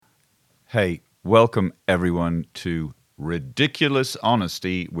Hey, welcome everyone to Ridiculous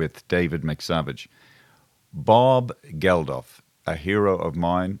Honesty with David McSavage. Bob Geldof, a hero of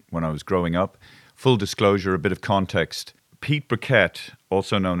mine when I was growing up. Full disclosure, a bit of context. Pete Briquette,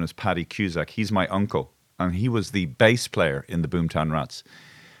 also known as Paddy Cusack, he's my uncle, and he was the bass player in the Boomtown Rats.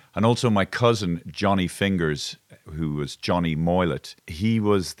 And also my cousin, Johnny Fingers, who was Johnny Moylett. He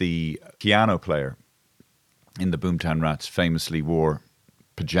was the piano player in the Boomtown Rats, famously wore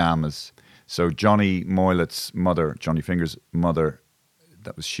pajamas. So Johnny Moylett's mother, Johnny Fingers' mother,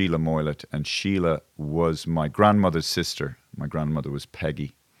 that was Sheila Moylett, and Sheila was my grandmother's sister. My grandmother was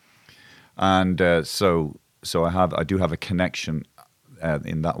Peggy, and so I do have a connection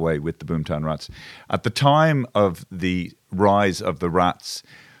in that way with the Boomtown Rats. At the time of the rise of the Rats,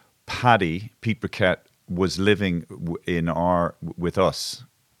 Pete Briquette, was living with us.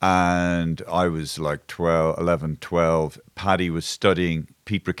 And I was like 11, 12.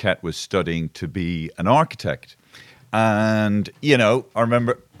 Pete Briquette was studying to be an architect. And, I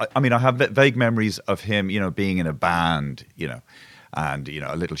remember, I have vague memories of him, being in a band, and,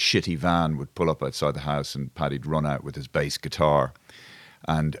 a little shitty van would pull up outside the house and Paddy'd run out with his bass guitar.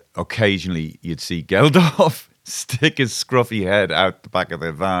 And occasionally you'd see Geldof stick his scruffy head out the back of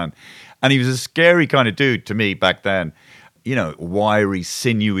the van. And he was a scary kind of dude to me back then. Wiry,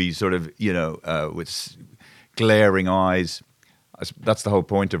 sinewy, sort of, with glaring eyes. That's the whole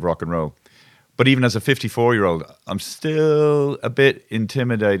point of rock and roll. But even as a 54-year-old, I'm still a bit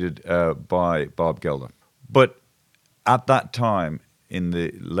intimidated by Bob Geldof. But at that time, in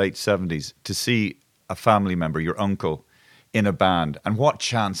the late 70s, to see a family member, your uncle, in a band, and what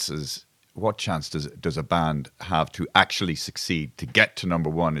chance does a band have to actually succeed, to get to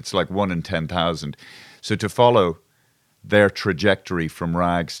number one? It's like 1 in 10,000. So to follow their trajectory from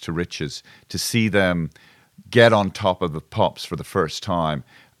rags to riches, to see them get on top of the pops for the first time,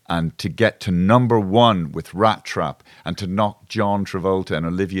 and to get to number one with Rat Trap, and to knock John Travolta and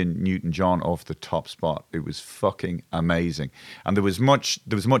Olivia Newton-John off the top spot. It was fucking amazing. And there was much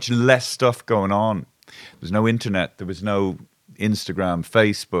less stuff going on. There was no internet, there was no Instagram,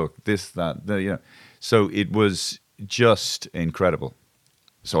 Facebook, this, that, So it was just incredible.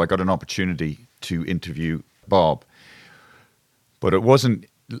 So I got an opportunity to interview Bob. But it wasn't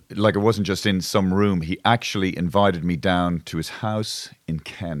just in some room. He actually invited me down to his house in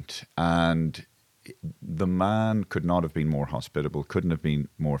Kent. And the man could not have been more hospitable, couldn't have been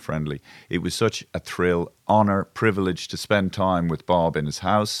more friendly. It was such a thrill, honor, privilege to spend time with Bob in his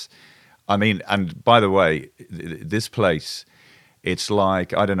house. And by the way, this place, it's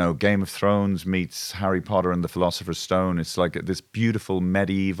like, I don't know, Game of Thrones meets Harry Potter and the Philosopher's Stone. It's like this beautiful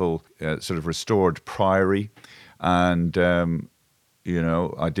medieval sort of restored priory. And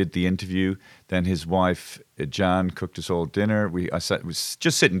I did the interview. Then his wife, Jan, cooked us all dinner. Was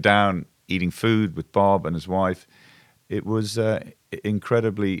just sitting down, eating food with Bob and his wife. It was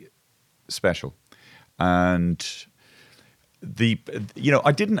incredibly special. And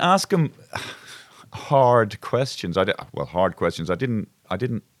I didn't ask him hard questions. Hard questions. I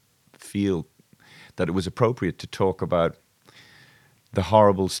didn't feel that it was appropriate to talk about the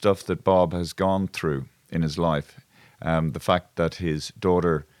horrible stuff that Bob has gone through in his life. The fact that his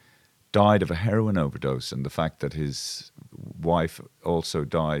daughter died of a heroin overdose, and the fact that his wife also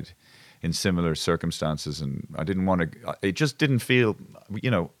died in similar circumstances. And I didn't want to, it just didn't feel,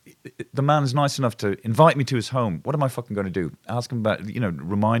 the man's nice enough to invite me to his home. What am I fucking going to do? Ask him about,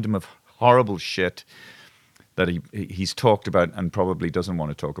 remind him of horrible shit that he's talked about and probably doesn't want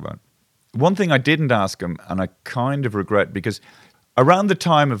to talk about. One thing I didn't ask him, and I kind of regret, because around the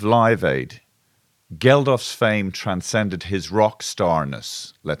time of Live Aid, Geldof's fame transcended his rock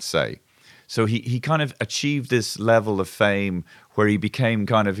starness, let's say. So he kind of achieved this level of fame where he became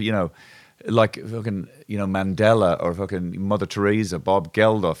kind of, like fucking, Mandela or fucking Mother Teresa, Bob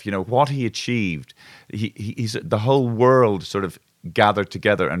Geldof. What he achieved, he's the whole world sort of gathered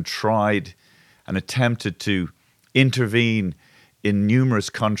together and tried and attempted to intervene in numerous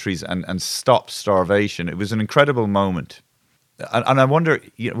countries and stop starvation. It was an incredible moment. And I wonder,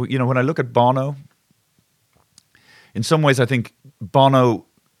 when I look at Bono, in some ways, I think Bono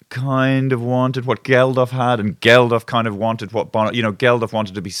kind of wanted what Geldof had, and Geldof kind of wanted what Bono... Geldof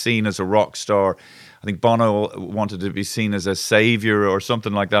wanted to be seen as a rock star. I think Bono wanted to be seen as a savior or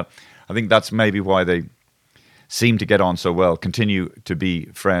something like that. I think that's maybe why they seem to get on so well, continue to be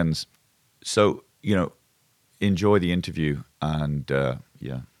friends. So, enjoy the interview. And,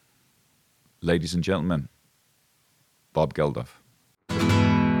 ladies and gentlemen, Bob Geldof.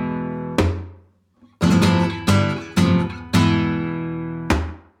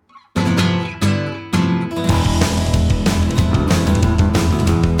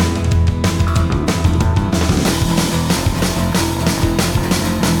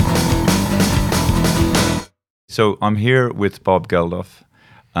 So I'm here with Bob Geldof,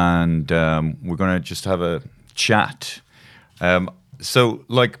 and we're going to just have a chat. So,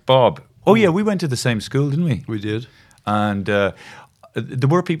 like Bob, oh yeah, we went to the same school, didn't we? We did. And there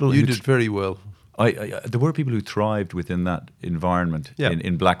were people You who did very well. there were people who thrived within that environment Yeah.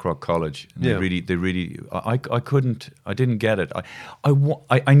 in Blackrock College. And Yeah. they really, I didn't get it.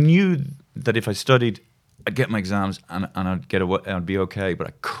 I knew that if I studied, I'd get my exams and I'd be okay. But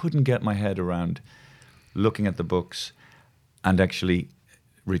I couldn't get my head around looking at the books and actually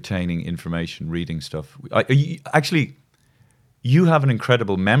retaining information, reading stuff. You have an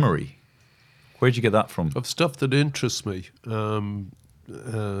incredible memory. Where'd you get that from? Of stuff that interests me.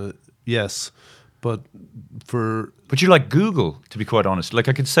 Yes. But But you're like Google, to be quite honest. Like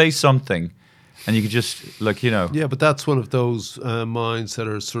I could say something, and you could just Yeah, but that's one of those minds that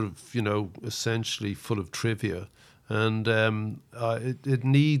are sort of, essentially full of trivia. And it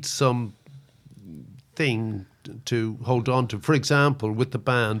needs some thing to hold on to. For example, with the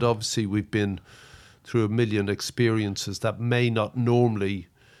band, obviously we've been through a million experiences that may not normally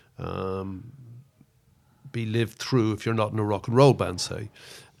be lived through if you're not in a rock and roll band, say.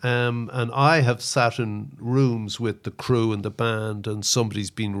 And I have sat in rooms with the crew and the band, and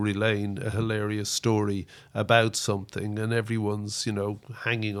somebody's been relaying a hilarious story about something, and everyone's,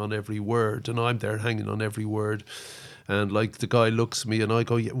 hanging on every word, and I'm there hanging on every word. And like the guy looks at me, and I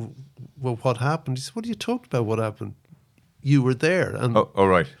go, "Yeah, well, what happened?" He says, "What are you talking about? What happened? You were there." And all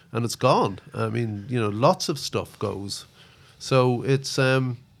right. And it's gone. I mean, lots of stuff goes. So it's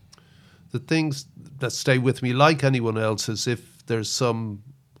the things that stay with me, like anyone else, is if there's some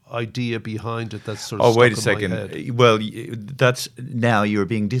idea behind it that's sort of Oh, wait a stuck in my second. head. Well, that's now you're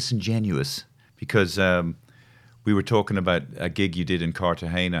being disingenuous because we were talking about a gig you did in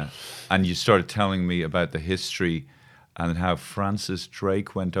Cartagena, and you started telling me about the history and how Francis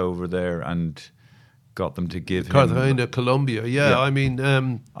Drake went over there and got them to give him Cartagena, Colombia. Yeah. Yeah. I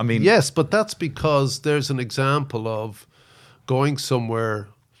mean, yes, but that's because there's an example of going somewhere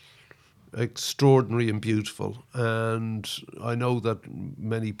extraordinary and beautiful, and I know that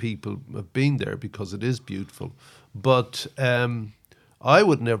many people have been there because it is beautiful, but I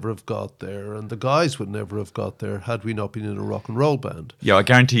would never have got there, and the guys would never have got there had we not been in a rock and roll band. Yeah, I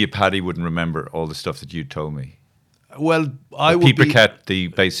guarantee you Paddy wouldn't remember all the stuff that you told me. Well, I would Pete be Briquette, the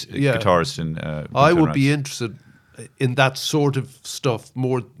bass Yeah. guitarist in I would Rats. be interested in that sort of stuff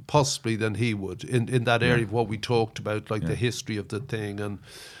more possibly than he would, in that area of what we talked about, like the history of the thing,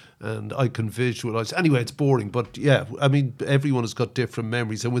 and I can visualize. Anyway, it's boring, but yeah, I mean, everyone has got different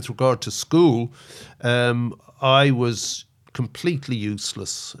memories. And with regard to school, I was completely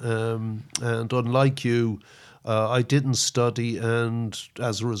useless, and unlike you, I didn't study, and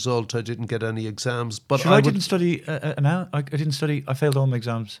as a result, I didn't get any exams. But I didn't study now. I didn't study. I failed all my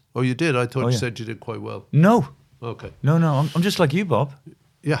exams. Oh, you did? I thought you yeah. said you did quite well. No, Okay. no. I'm just like you, Bob.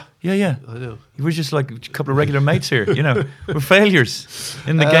 Yeah. Yeah. I know. We're just like a couple of regular mates here, We're failures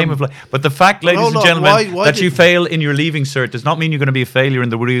in the game of life. But the fact, ladies hold and on, gentlemen, why that you did- fail in your leaving cert does not mean you're going to be a failure in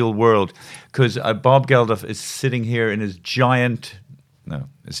the real world. Because Bob Geldof is sitting here in his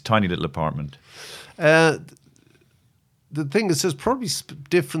his tiny little apartment. The thing is, there's probably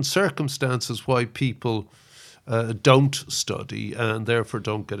different circumstances why people don't study and therefore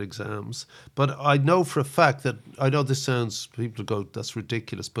don't get exams. But I know for a fact that, I know this sounds, people go, that's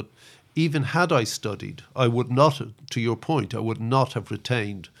ridiculous, but even had I studied, I would not, to your point, I would not have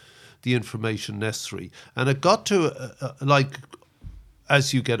retained the information necessary. And it got to,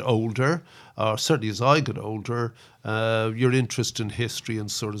 as you get older, or certainly as I get older, your interest in history and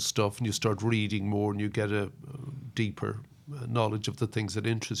sort of stuff, and you start reading more and you get a deeper knowledge of the things that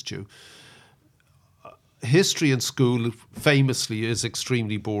interest you. History in school famously is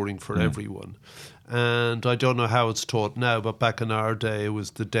extremely boring for everyone. And I don't know how it's taught now, but back in our day, it was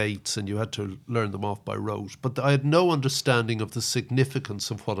the dates and you had to learn them off by rote. But I had no understanding of the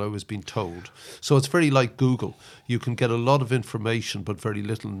significance of what I was being told. So it's very like Google. You can get a lot of information, but very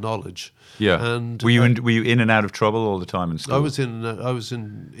little knowledge. Yeah. And were you in and out of trouble all the time in school? I was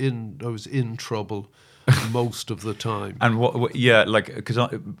in trouble most of the time. And because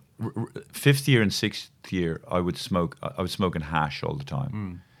fifth year and sixth year, I was smoking hash all the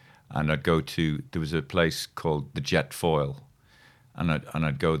time, and I'd go to, there was a place called the Jet Foil, and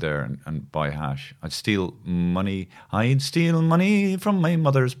I'd go there and buy hash. I'd steal money. I'd steal money from my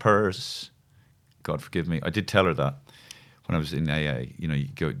mother's purse. God forgive me. I did tell her that when I was in AA. You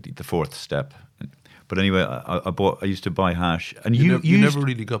go the fourth step. But anyway, I used to buy hash, and you never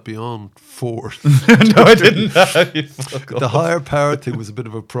really got beyond 4. No, I didn't. The higher power thing was a bit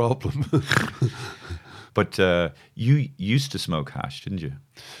of a problem. But you used to smoke hash, didn't you?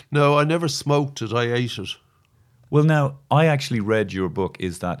 No, I never smoked it. I ate it. Well, now, I actually read your book,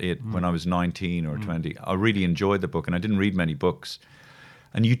 Is That It, when I was 19 or 20. I really enjoyed the book, and I didn't read many books.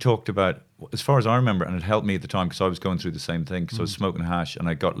 And you talked about, as far as I remember, and it helped me at the time because I was going through the same thing, because I was smoking hash and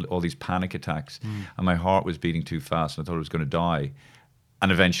I got all these panic attacks and my heart was beating too fast and I thought I was going to die.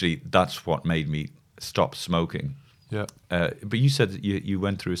 And eventually that's what made me stop smoking. Yeah. But you said that you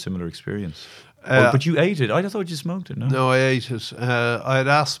went through a similar experience. But you ate it. I thought you smoked it, no? No, I ate it. I had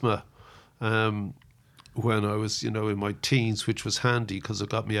asthma when I was, in my teens, which was handy because it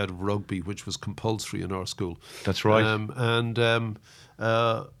got me out of rugby, which was compulsory in our school. That's right.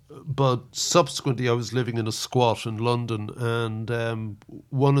 But subsequently, I was living in a squat in London, and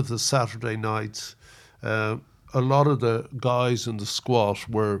one of the Saturday nights, a lot of the guys in the squat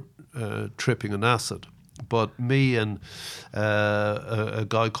were tripping on acid. But me and a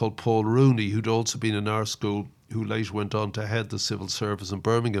guy called Paul Rooney, who'd also been in our school, who later went on to head the civil service in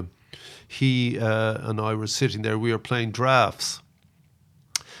Birmingham, he and I were sitting there. We were playing drafts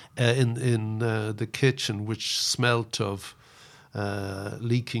in the kitchen, which smelt of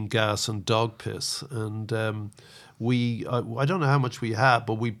leaking gas and dog piss. And I don't know how much we had,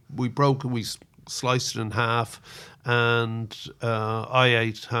 but we broke and we sliced it in half. And I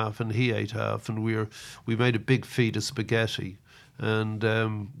ate half and he ate half, and we made a big feed of spaghetti,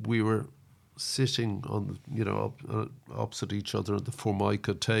 and we were sitting on opposite each other at the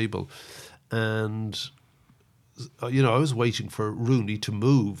Formica table, and I was waiting for Rooney to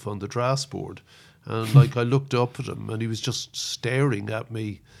move on the drafts board, and I looked up at him and he was just staring at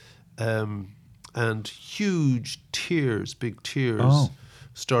me, and huge tears, big tears.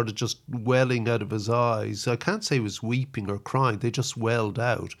 Started just welling out of his eyes. I can't say he was weeping or crying. They just welled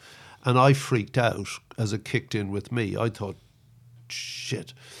out. And I freaked out as it kicked in with me. I thought,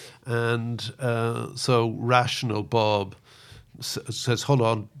 shit. And so rational Bob says, hold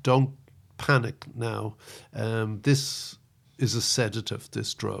on, don't panic now. This is a sedative,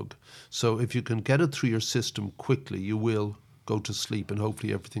 this drug. So if you can get it through your system quickly, you will go to sleep and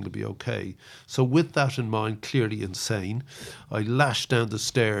hopefully everything will be okay. So with that in mind, clearly insane, I lashed down the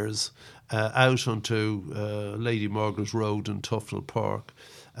stairs out onto Lady Margaret Road in Tufnell Park,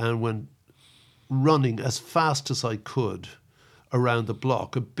 and went running as fast as I could around the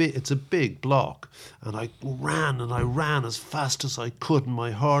block. It's a big block, and I ran as fast as I could, and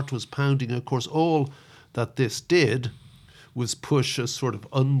my heart was pounding. Of course, all that this did was push a sort of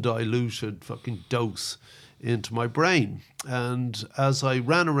undiluted fucking dose into my brain. And as I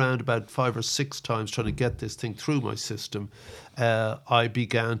ran around about 5 or 6 times trying to get this thing through my system, I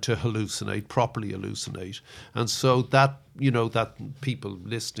began to properly hallucinate. And so that people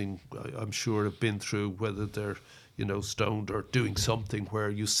listening, I'm sure, have been through, whether they're stoned or doing something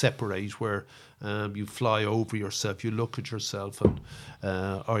where you separate, where you fly over yourself, you look at yourself, and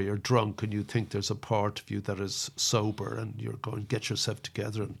or you're drunk and you think there's a part of you that is sober, and you're going, get yourself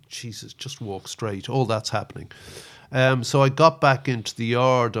together and Jesus, just walk straight. All that's happening. So I got back into the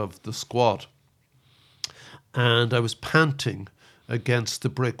yard of the squat, and I was panting against the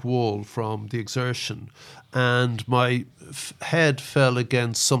brick wall from the exertion, and my head fell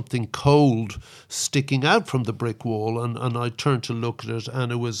against something cold sticking out from the brick wall, and I turned to look at it,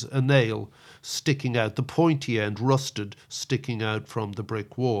 and it was a nail sticking out, the pointy end, rusted, sticking out from the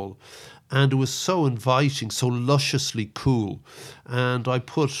brick wall. And it was so inviting, so lusciously cool. And I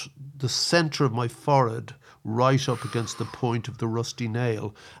put the centre of my forehead right up against the point of the rusty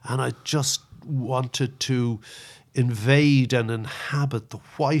nail, and I just wanted to invade and inhabit the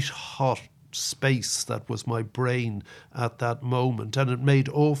white hot space that was my brain at that moment. And it made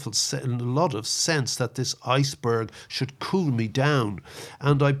a lot of sense that this iceberg should cool me down.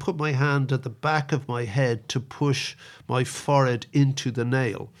 And I put my hand at the back of my head to push my forehead into the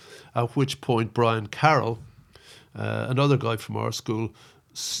nail, at which point Brian Carroll, another guy from our school,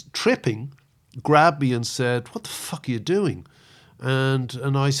 tripping, grabbed me and said, "What the fuck are you doing?"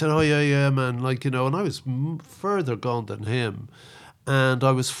 And I said, "Oh yeah, man," and I was further gone than him, and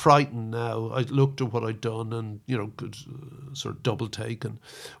I was frightened now. I looked at what I'd done, and could sort of double take, and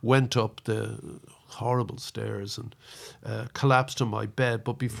went up the horrible stairs and collapsed on my bed.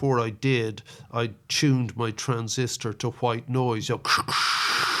 But before I did, I tuned my transistor to white noise,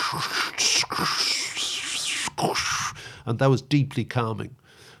 and that was deeply calming.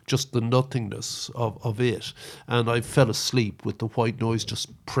 Just the nothingness of it. And I fell asleep with the white noise just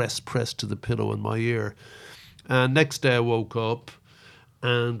pressed to the pillow in my ear. And next day I woke up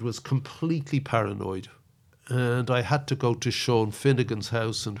and was completely paranoid. And I had to go to Sean Finnegan's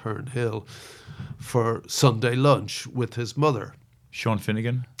house in Herne Hill for Sunday lunch with his mother. Sean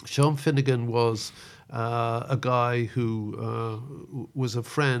Finnegan? Sean Finnegan was a guy who was a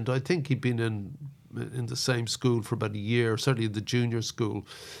friend. I think he'd been in in the same school for about a year, certainly in the junior school,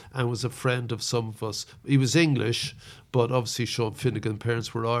 and was a friend of some of us. He was English, but obviously Sean Finnegan's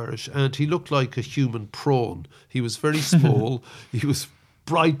parents were Irish, and he looked like a human prawn. He was very small. He was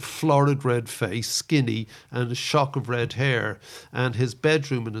bright, florid red face, skinny, and a shock of red hair. And his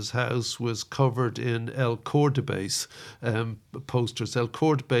bedroom in his house was covered in El Cordobés posters. El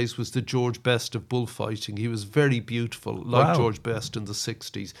Cordobés was the George Best of bullfighting. He was very beautiful, like Wow. George Best in the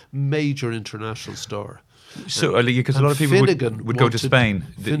 60s. Major international star. So, because a lot of people would go to Spain.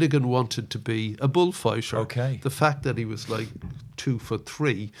 Finnegan wanted to be a bullfighter. Okay. The fact that he was like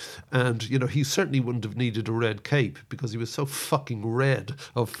 2'3", and he certainly wouldn't have needed a red cape because he was so fucking red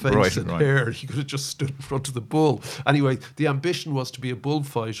of face and hair. He could have just stood in front of the bull. Anyway, the ambition was to be a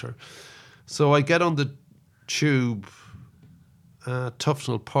bullfighter. So I get on the tube at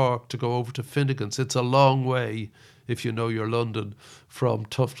Tufnell Park to go over to Finnegan's. It's a long way, if you know your London, from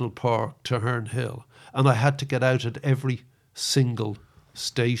Tufnell Park to Herne Hill. And I had to get out at every single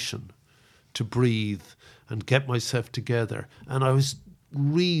station to breathe and get myself together. And I was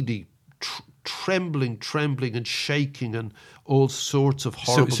really trembling and shaking and all sorts of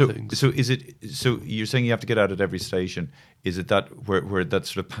horrible things. So is it? So you're saying you have to get out at every station? Is it that where that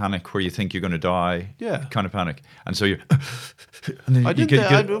sort of panic where you think you're going to die? Yeah, kind of panic. And so you're. And then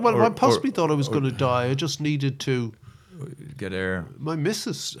I possibly thought I was going to die. I just needed to get air. My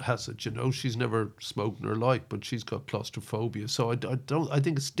missus has it, she's never smoked in her life, but she's got claustrophobia. So I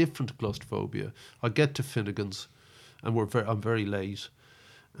think it's different to claustrophobia. I get to Finnegan's, and I'm very late,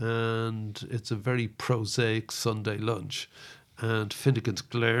 and it's a very prosaic Sunday lunch, and Finnegan's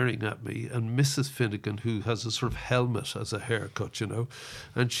glaring at me, and Mrs. Finnegan, who has a sort of helmet as a haircut,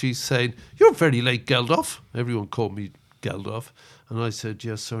 and she's saying, "You're very late, Geldof." Everyone called me Geldof. And I said,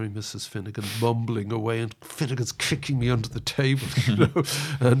 "Yes, sorry, Mrs. Finnegan," mumbling away, and Finnegan's kicking me under the table,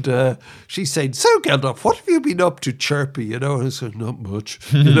 And she said, "So, Geldof, what have you been up to, chirpy?" And I said, "Not much,"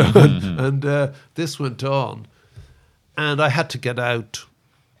 And this went on, and I had to get out.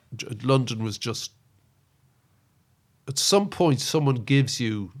 London was just. At some point, someone gives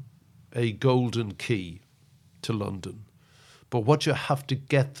you a golden key to London, but what you have to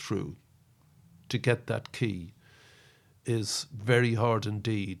get through to get that key is very hard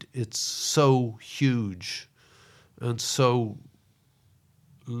indeed. It's so huge and so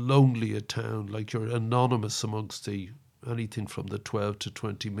lonely a town, like you're anonymous amongst anything from the 12 to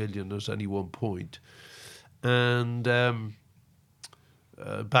 20 million at any one point. And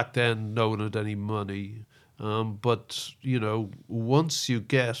back then no one had any money, but once you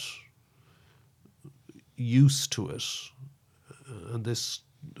get used to it, and this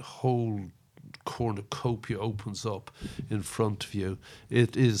whole cornucopia opens up in front of you,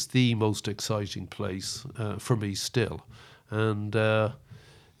 it is the most exciting place for me still. And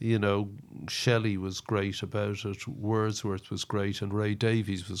Shelley was great about it, Wordsworth was great, and Ray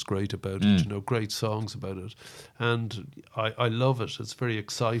Davies was great about it, great songs about it. And I love it. It's very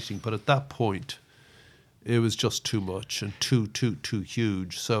exciting. But at that point, it was just too much and too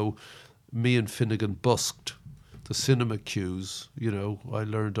huge. So me and Finnegan busked the cinema queues. I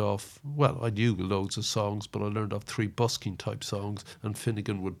learned off, I knew loads of songs, but I learned off 3 busking type songs, and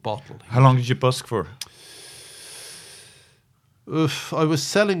Finnegan would bottle. How long did you busk for? I was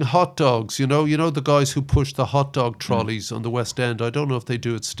selling hot dogs, you know the guys who push the hot dog trolleys on the West End. I don't know if they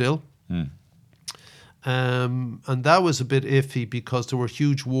do it still. And that was a bit iffy because there were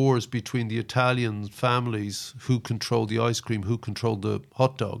huge wars between the Italian families who controlled the ice cream, who controlled the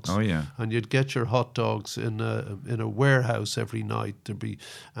hot dogs. Oh yeah. And you'd get your hot dogs in a warehouse every night.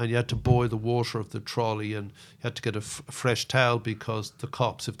 And you had to boil the water of the trolley, and you had to get a fresh towel because the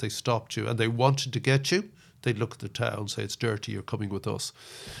cops, if they stopped you and they wanted to get you, they'd look at the towel and say, "It's dirty, you're coming with us."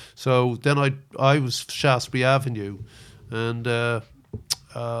 So then I was Shaftesbury Avenue, and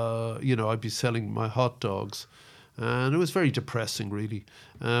I'd be selling my hot dogs, and it was very depressing, really.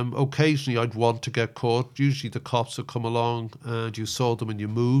 Occasionally I'd want to get caught. Usually the cops would come along and you saw them and you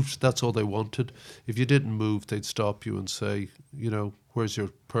moved. That's all they wanted. If you didn't move, they'd stop you and say, "Where's your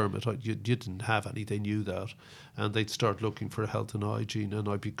permit?" You didn't have any, they knew that. And they'd start looking for health and hygiene, and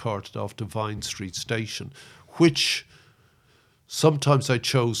I'd be carted off to Vine Street Station, which sometimes I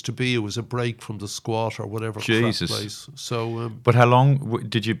chose to be. It was a break from the squat or whatever crap place. So, but how long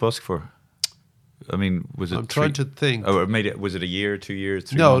did you busk for? I mean, was it? I'm trying to think. Oh, was it a year, 2 years,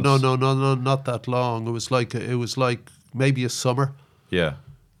 3 months? No, not that long. It was like maybe a summer. Yeah.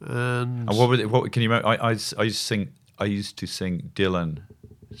 And what were they, what can you remember? I used to sing Dylan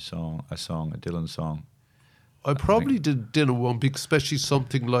song. I probably didn't want, especially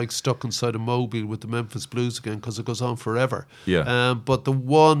something like Stuck Inside a Mobile with the Memphis Blues again, because it goes on forever. Yeah. But the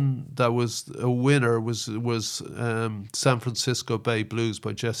one that was a winner was San Francisco Bay Blues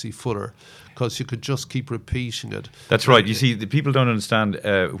by Jesse Fuller, because you could just keep repeating it. That's right. You see, the people don't understand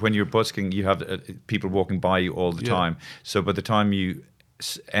when you're busking, you have people walking by you all the time. So by the time you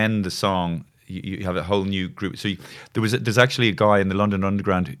end the song, you have a whole new group. So there's actually a guy in the London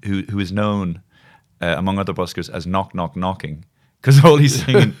Underground who is known, among other buskers, as Knock Knock Knocking, because all he's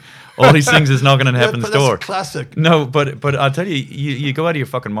sings is knocking on heaven's door. That's a classic. No, but I'll tell you, you go out of your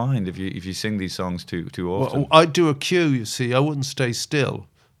fucking mind if you sing these songs too often. Well, I'd do a cue, you see. I wouldn't stay still,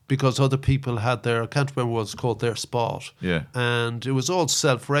 because other people had I can't remember what it's called, their spot. Yeah. And it was all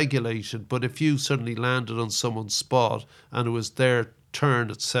self-regulated, but if you suddenly landed on someone's spot and it was their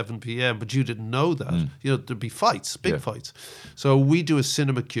turn at 7 p.m, but you didn't know that, there'd be fights, big fights. So we do a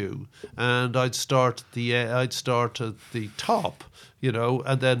cinema queue, and I'd start at the top,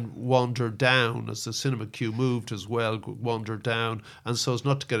 and then wander down as the cinema queue moved as well, wander down, and so as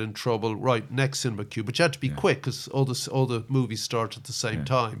not to get in trouble, right, next cinema queue. But you had to be quick, because all the movies start at the same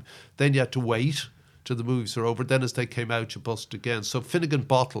time. Then you had to wait till the movies are over. Then as they came out, you bust again. So Finnegan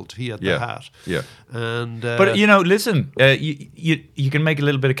bottled, he had the hat. Yeah. And but listen, you can make a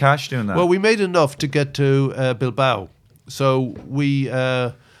little bit of cash doing that. Well, we made enough to get to Bilbao. So we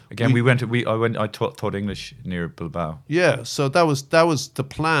I taught English near Bilbao. Yeah, so that was the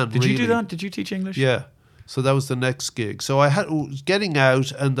plan. Did you do that? Did you teach English? Yeah. So that was the next gig. So I was getting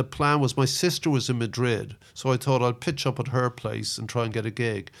out, and the plan was, my sister was in Madrid, so I thought I'd pitch up at her place and try and get a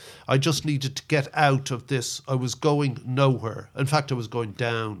gig. I just needed to get out of this. I was going nowhere. In fact, I was going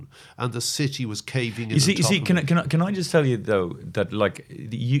down, and the city was caving in. You see, can I just tell you though that, like,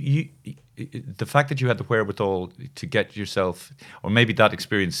 you the fact that you had the wherewithal to get yourself, or maybe that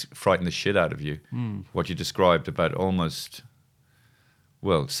experience frightened the shit out of you. What you described about almost,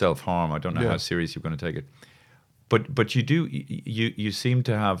 well, self-harm. I don't know how serious you're going to take it, but you seem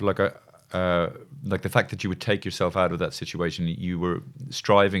to have like like the fact that you would take yourself out of that situation. You were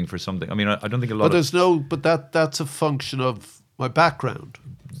striving for something. I mean, I don't think a lot. But that's a function of my background.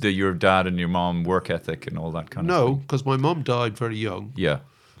 Your dad and your mom work ethic and all that kind of thing. No, because my mum died very young. Yeah,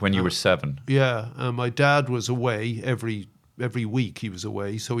 when you were 7. Yeah, my dad was away every week. He was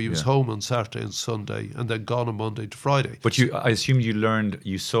away, so he was home on Saturday and Sunday, and then gone on Monday to Friday. But I assume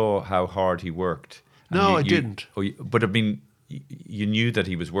you saw how hard he worked. No, I didn't. But I mean, you knew that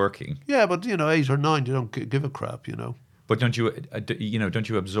he was working. Yeah, but 8 or 9, you don't give a crap, But don't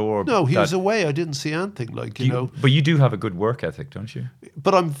you absorb? No, he was away. I didn't see anything, But you do have a good work ethic, don't you?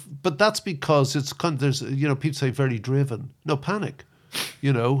 But that's because it's there's people say very driven. No, panic.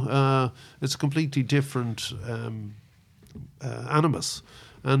 It's a completely different animus,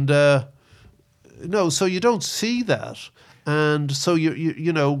 and no, so you don't see that, and so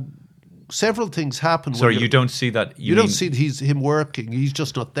you several things happen. Sorry, you don't see that. You don't see him working. He's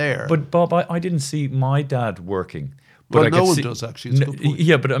just not there. But Bob, I didn't see my dad working. But no one does, actually. It's a good point.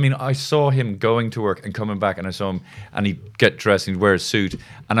 Yeah, but I mean, I saw him going to work and coming back, and I saw him, and he'd get dressed and he'd wear a suit.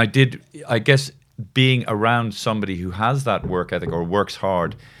 And I guess, being around somebody who has that work ethic or works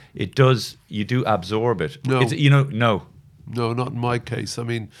hard, you do absorb it. No. No. No, not in my case. I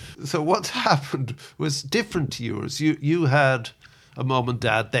mean, so what happened was different to yours. You had a mom and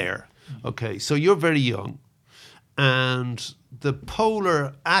dad there. Okay, so you're very young, and the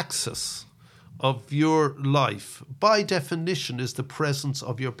polar axis of your life, by definition, is the presence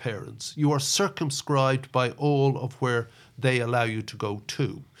of your parents. You are circumscribed by all of where they allow you to go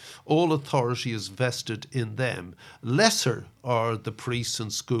to. All authority is vested in them. Lesser are the priests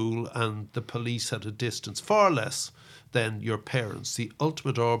in school and the police at a distance, far less than your parents, the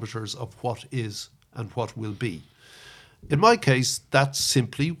ultimate arbiters of what is and what will be. In my case, that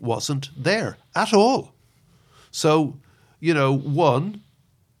simply wasn't there at all. So, one,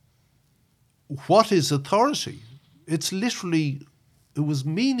 what is authority? It was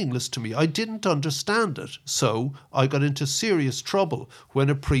meaningless to me. I didn't understand it. So I got into serious trouble when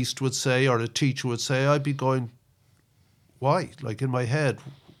a priest would say, or a teacher would say, I'd be going, why? Like in my head,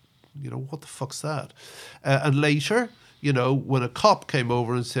 what the fuck's that? And later, when a cop came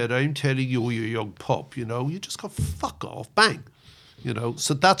over and said, I'm telling you, you young pup, you just go, fuck off, bang.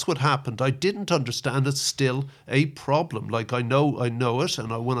 So that's what happened. I didn't understand. It's still a problem. Like I know it,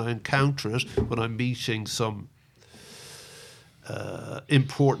 and when I encounter it, when I'm meeting some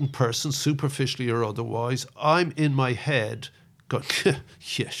important person, superficially or otherwise, I'm in my head going,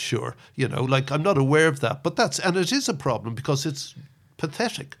 yeah, sure. Like I'm not aware of that. But and it is a problem because it's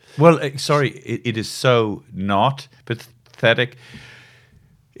pathetic. Well, sorry, it is so not pathetic.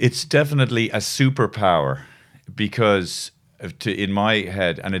 It's definitely a superpower because in my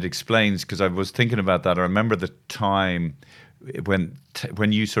head, and it explains because I was thinking about that. I remember the time when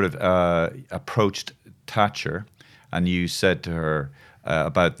you sort of approached Thatcher, and you said to her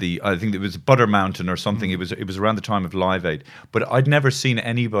about I think it was Butter Mountain or something. It was around the time of Live Aid, but I'd never seen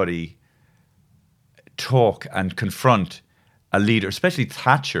anybody talk and confront a leader, especially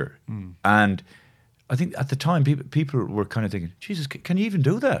Thatcher. And I think at the time people were kind of thinking, Jesus, can you even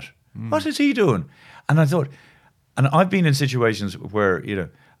do that? What is he doing? And I thought, and I've been in situations where,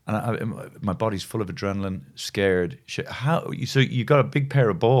 and my body's full of adrenaline, scared. So you got a big pair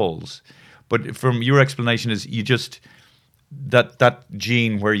of balls, but from your explanation is you just that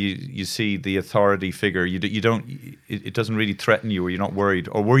gene where you see the authority figure, you don't, it doesn't really threaten you, or you're not worried,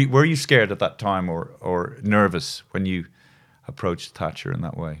 or were you scared at that time, or nervous when you approached Thatcher in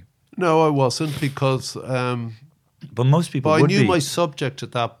that way? No, I wasn't, because but most people would I knew be. my subject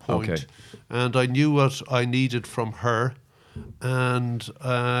at that point, Okay. and I knew what I needed from her, and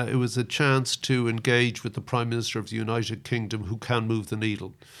it was a chance to engage with the Prime Minister of the United Kingdom, who can move the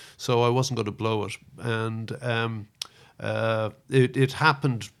needle. So I wasn't going to blow it, and it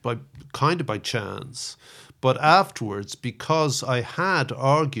happened by chance. But afterwards, because I had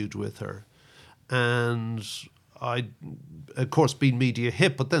argued with her, and I, of course, been media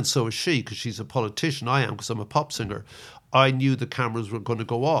hip, but then so is she, because she's a politician. I am, because I'm a pop singer. I knew the cameras were going to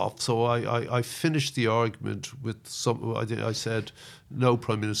go off, so I finished the argument with I said, "No,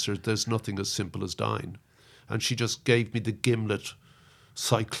 Prime Minister, there's nothing as simple as dying," and she just gave me the gimlet,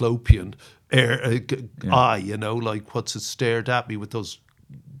 cyclopean eye, like what's it, stared at me with those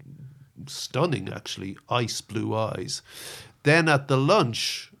stunning, actually, ice blue eyes. Then at the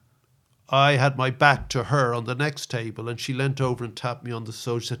lunch, I had my back to her on the next table, and she leant over and tapped me on the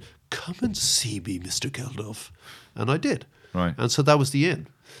shoulder. She said, "Come and see me, Mr. Geldof." And I did. Right. And so that was the in.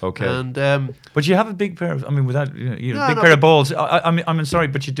 Okay. And but you have a big pair of, without, No, big no, pair of balls. I'm sorry,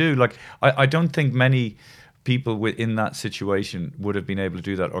 but you do. Like, I don't think many people in that situation would have been able to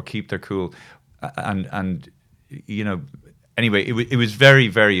do that or keep their cool. And anyway, it was very,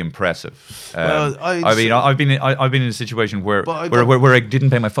 very impressive. Well, I've been in a situation where I didn't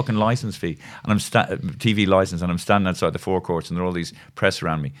pay my fucking license fee, and I'm TV license, and I'm standing outside the forecourts, and there are all these press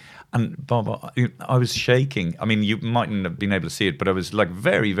around me. And Bob, I was shaking. I mean, you mightn't have been able to see it, but I was like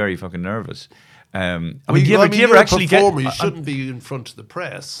very, very fucking nervous. Do you ever actually get? You shouldn't be in front of the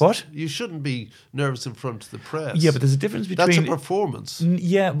press. What? You shouldn't be nervous in front of the press. Yeah, but there's a difference between. That's a performance.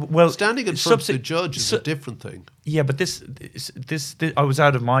 Yeah, well, standing in front of the judge is a different thing. Yeah, but this, I was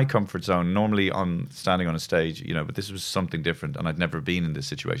out of my comfort zone. Normally, on standing on a stage, but this was something different, and I'd never been in this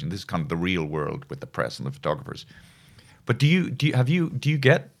situation. This is kind of the real world with the press and the photographers. But do you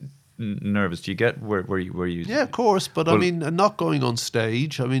get nervous? Do you get where you? Yeah, of course. But I mean, not going on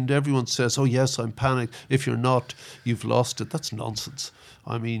stage. I mean, everyone says, "Oh yes, I'm panicked." If you're not, you've lost it. That's nonsense.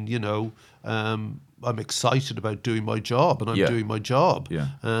 I mean, I'm excited about doing my job, and I'm doing my job,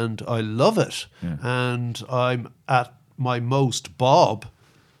 and I love it. Yeah. And I'm at my most Bob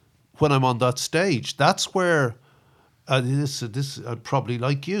when I'm on that stage. That's where this probably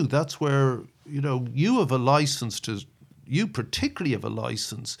like you. That's where you have a license to. You particularly have a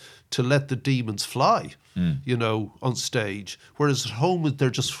license to let the demons fly, on stage. Whereas at home, they're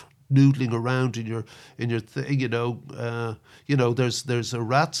just noodling around in your thing. There's a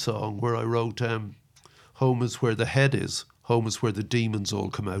Rat song where I wrote, "Home is where the head is. Home is where the demons all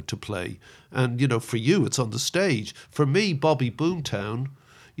come out to play." And for you, it's on the stage. For me, Bobby Boomtown,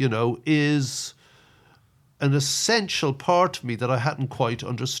 is an essential part of me that I hadn't quite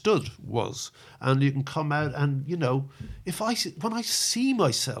understood was. And you can come out and, when I see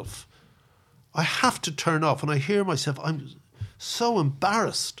myself, I have to turn off. When I hear myself, I'm so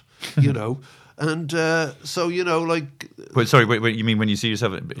embarrassed, And so, like... Wait, sorry, wait, you mean when you see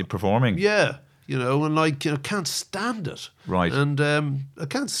yourself performing? Yeah. And can't stand it. Right. And I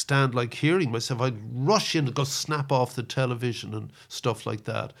can't stand, hearing myself. I'd rush in and go snap off the television and stuff like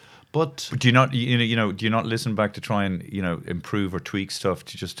that. But do you not, do you not listen back to try and, improve or tweak stuff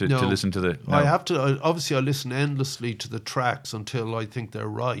to listen to the? No. I have to. Obviously, I listen endlessly to the tracks until I think they're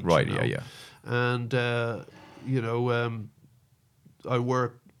right. Right. Yeah. And I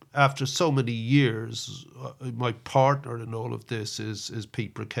work after so many years. My partner in all of this is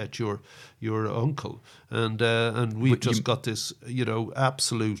Pete Briquette, your uncle, and we've just got this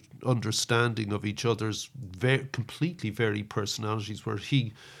absolute understanding of each other's completely varied personalities, where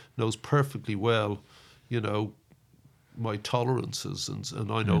he knows perfectly well, my tolerances, and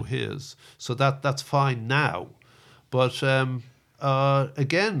I know his. So that's fine now. But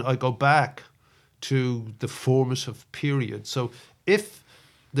again, I go back to the formative period. So if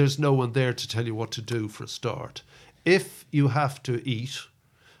there's no one there to tell you what to do for a start. If you have to eat,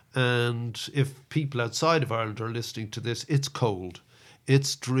 and if people outside of Ireland are listening to this, it's cold,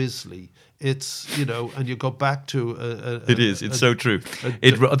 it's drizzly, it's, and you go back to it is. It's so true.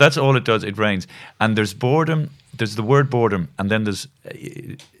 That's all it does. It rains, and there's boredom. There's the word boredom, and then there's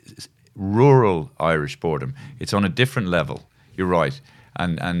rural Irish boredom. It's on a different level. You're right,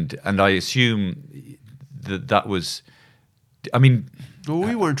 and I assume that was. I mean, well,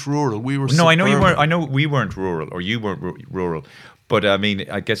 we weren't rural. We were. No, I know you suburban. weren't. I know we weren't rural, or you weren't rural. But I mean,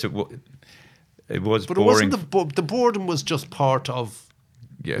 I guess it was But boring. it wasn't the boredom was just part of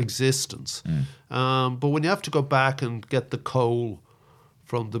Yeah. existence. But when you have to go back and get the coal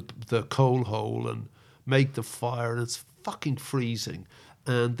from the coal hole and make the fire, and it's fucking freezing,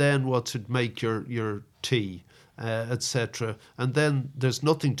 and then what to make your tea, etc. And then there's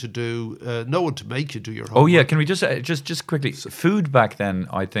nothing to do, no one to make you do your homework. Oh yeah, can we just quickly? Food back then,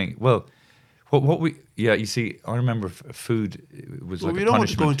 I think. Well, what we you see, I remember food was Well, like we a don't want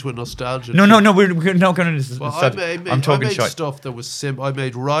to punishment. go into a nostalgia. No, trip. we're not going to. Well, I'm talking I made shite. stuff that was simple. I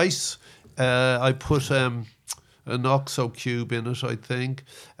made rice. I put an oxo cube in it, I think,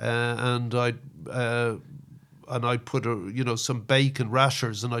 and I put some bacon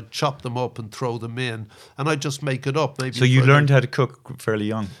rashers, and I'd chop them up and throw them in, and I'd just make it up. Maybe So you learned how to cook fairly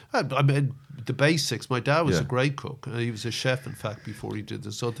young. I mean, the basics. My dad was Yeah. a great cook. He was a chef, in fact, before he did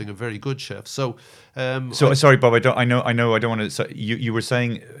this other thing, a very good chef. So, Sorry, Bob. I know. I don't want to. So you were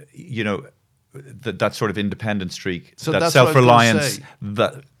saying, that sort of independent streak, So that that's what I was gonna self-reliance, say.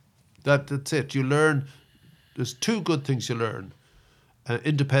 that that's it. You learn. There's two good things you learn: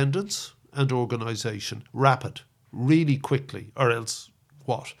 independence and organisation. Rapid, really quickly, or else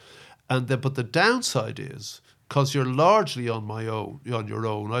what? But the downside is, because you're largely on your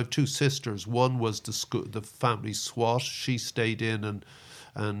own. I have two sisters. One was the family SWAT. She stayed in,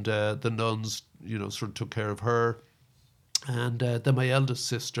 and the nuns, sort of took care of her. And then my eldest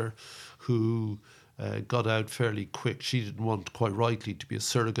sister, who got out fairly quick. She didn't want, quite rightly, to be a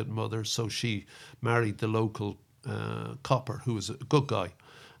surrogate mother, so she married the local copper, who was a good guy.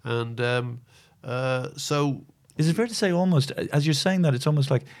 And so... is it fair to say, almost as you're saying that, it's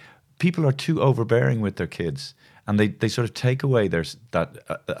almost like people are too overbearing with their kids, and they sort of take away by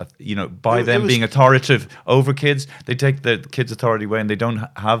them being authoritative over kids, they take the kids' authority away, and they don't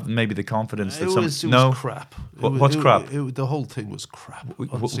have maybe the confidence that It was crap. What's crap? The whole thing was crap.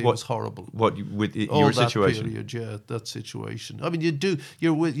 Honestly, it was horrible. What with All your that situation? period, yeah, that situation. I mean, you go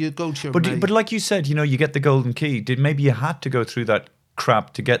to your But mate. but like you said, you get the golden key. Maybe you had to go through that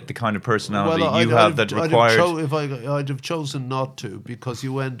crap to get the kind of personality Well, you have that required. I'd have chosen not to, because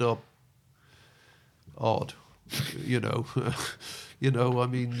you end up odd. I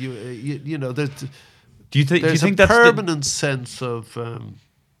mean, there's Do you think a that's permanent sense of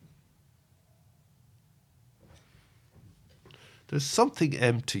there's something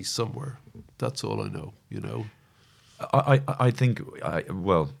empty somewhere. That's all I know. I think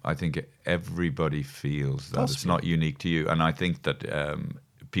everybody feels that. It's not unique to you, and I think that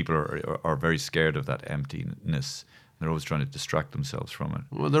people are very scared of that emptiness. They're always trying to distract themselves from it.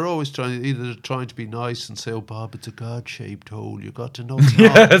 Well, they're always trying to be nice and say, "Oh, Bob, it's a God-shaped hole. You got to know." It's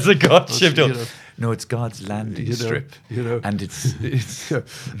Yeah, not. it's a God-shaped hole. You know. No, it's God's landing strip. And it's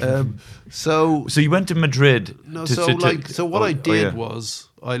So you went to Madrid. No, to what I did yeah. was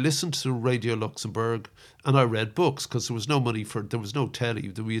I listened to Radio Luxembourg, and I read books, because there was no money there was no telly,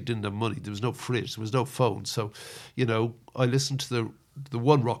 we didn't have money, there was no fridge, there was no phone. So, I listened to the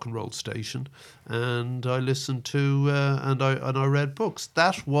one rock and roll station, and I listened to and I read books.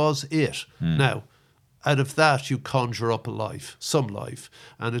 That was it. Now, out of that you conjure up some life,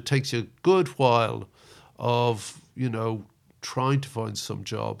 and it takes you a good while of trying to find some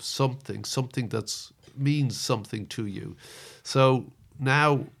job, something that means something to you. So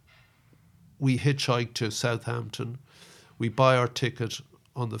now we hitchhike to Southampton. We buy our ticket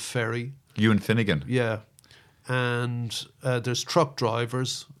on the ferry. You and Finnegan. Yeah. And there's truck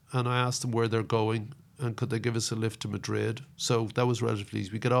drivers, and I asked them where they're going and could they give us a lift to Madrid. So that was relatively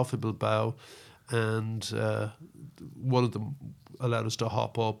easy. We get off at Bilbao, and one of them allowed us to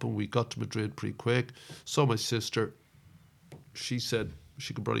hop up, and we got to Madrid pretty quick. Saw my sister. She said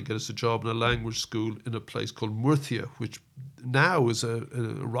she could probably get us a job in a language school in a place called Murcia, which now is a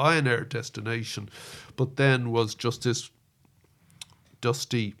Ryanair destination, but then was just this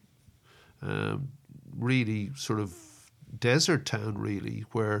dusty, really sort of desert town, really,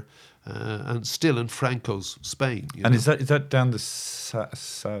 where and still in Franco's Spain. And is that down the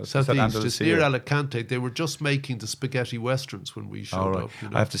southeast? It's near Alicante. They were just making the spaghetti westerns when we showed up.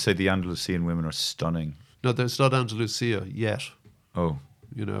 I have to say the Andalusian women are stunning. No, there's not Andalusia yet. Oh,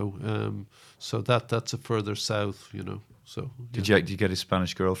 you know. So that's a further south, you know. So Did you get a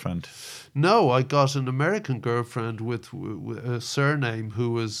Spanish girlfriend? no, I got an American girlfriend with a surname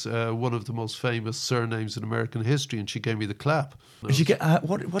who was one of the most famous surnames in American history, and she gave me the clap. Did you get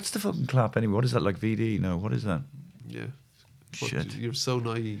what's the fucking clap anyway? What is that, like VD? No, what is that? Yeah. But Shit. you're so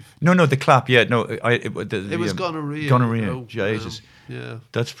naive. No, the clap. Yeah, no, It was gonorrhea. Gonorrhea. You know, Jesus, yeah.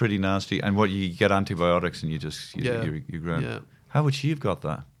 that's pretty nasty. And what, you get antibiotics and you Yeah. you ground. Yeah. How would she have got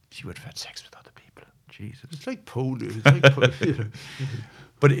that? She would have had sex with other people. Jesus. It's like polio. It's like polio. You know.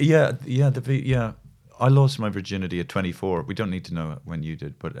 But yeah, I lost my virginity at 24. We don't need to know when you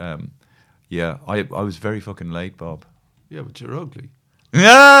did, but yeah, I was very fucking late, Bob. Yeah, but you're ugly.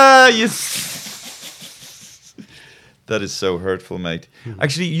 Ah, yes. That is so hurtful, mate.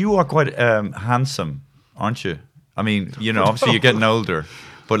 Actually, you are quite handsome, aren't you? I mean, you know, obviously you're getting older,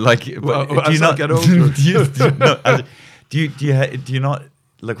 but like, Well, do you as I not get older. do you not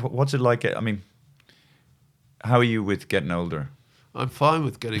like? What's it like? I mean, how are you with getting older? I'm fine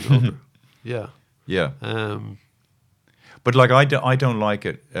with getting older. Yeah. Yeah. Um, But like, I don't like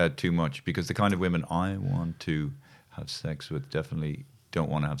it too much, because the kind of women I want to have sex with definitely don't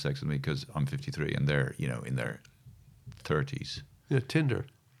want to have sex with me, because I'm 53 and they're, you know, in their 30s. yeah, Tinder.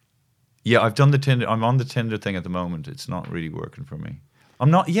 Yeah, I've done the Tinder. I'm on the Tinder thing at the moment. It's not really working for me. I'm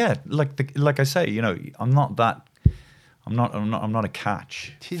not yet. Like I say, you know, I'm not that. I'm not a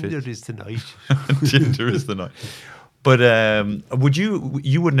catch. Tinder is the night. Tinder is the night. But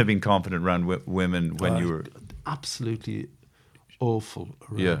you wouldn't have been confident around women when you were absolutely awful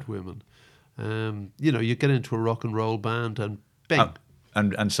around Yeah. women. You know, you get into a rock and roll band and bang,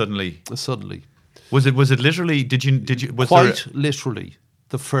 and suddenly suddenly. was it literally? Did you was Quite literally,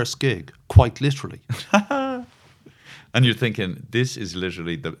 the first gig. Quite literally. and you're thinking, this is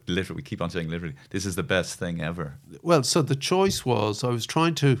literally we keep on saying literally, this is the best thing ever. Well, so the choice was I was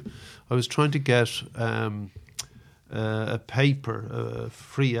trying to get a paper, a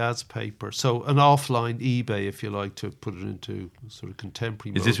free ads paper, so an offline eBay, if you like, to put it into sort of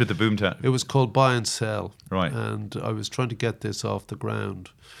contemporary Is mode. this with the Boomtown? It was called Buy and Sell, Right. And I was trying to get this off the ground.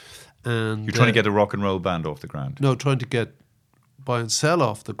 And You're trying to get a rock and roll band off the ground. no, trying to get Buy and Sell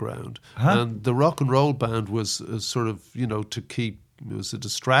off the ground. Huh? And the rock and roll band was sort of, you know, to keep. It was a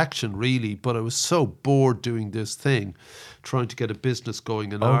distraction, really, but I was so bored doing this thing, trying to get a business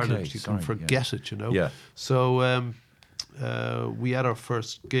going in Okay, Ireland. You sorry, can forget it, you know. Yeah. So we had our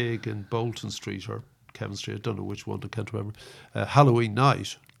first gig in Bolton Street or Kevin Street, I don't know which one, I can't remember, Halloween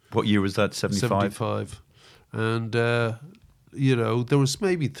night. What year was that? 75? 75. And, you know, there was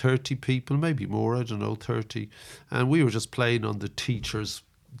maybe 30 people, maybe more, I don't know, 30. And we were just playing on the teacher's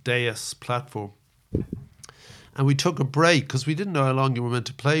dais platform. And we took a break because we didn't know how long you were meant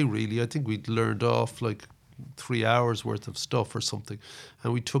to play, really. I think we'd learned off like 3 hours worth of stuff or something.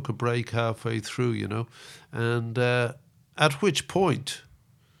 And we took a break halfway through, you know. And at which point,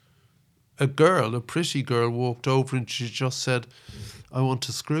 a pretty girl, walked over and she just said, I want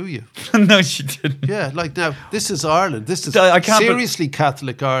to screw you. No, she didn't. Yeah, like now, this is Ireland. This is I can't seriously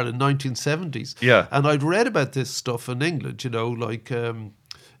Catholic Ireland, 1970s. Yeah. And I'd read about this stuff in England, you know, like in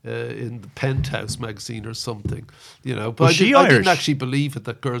the Penthouse magazine or something, you know. But Was she I didn't Irish? actually believe it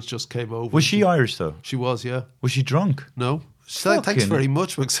that girls just came over. Was she Irish though? She was, yeah. Was she drunk? No? Thanks Fucking- very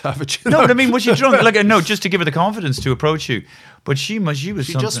much, McSavage. No, but I mean, was she drunk? Like, no, just to give her the confidence to approach you. But she was. She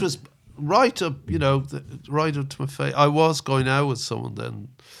something. just was right up, you know, right up to my face. I was going out with someone then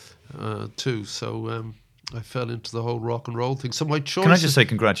too, so I fell into the whole rock and roll thing. So my choice. Can I just say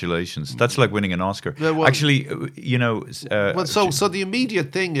congratulations? That's like winning an Oscar. Yeah, well- Actually, you know. Well, so the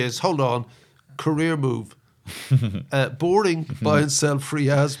immediate thing is, hold on, career move. Boring, buy and sell free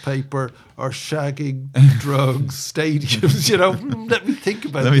ads paper, or shagging, drugs, stadiums. You know, let me think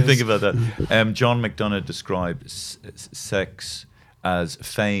about. Let me this. think about that. John McDonough describes sex as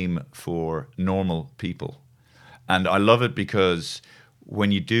fame for normal people. And I love it because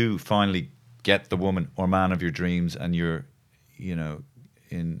when you do finally get the woman or man of your dreams and you're, you know,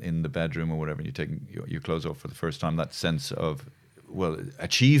 in the bedroom or whatever, and you're taking your clothes off for the first time, that sense of, well,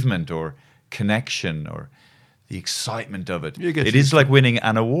 achievement or connection or the excitement of it. You get It used is like winning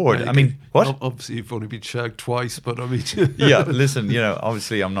an award. Yeah, I mean, what? Obviously, you've only been shagged twice, but I mean, Yeah, listen, you know,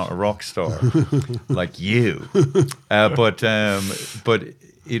 obviously I'm not a rock star like you, but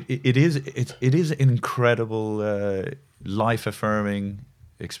it is an incredible life affirming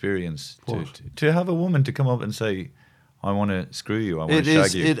experience to have a woman to come up and say, I want to screw you, I want to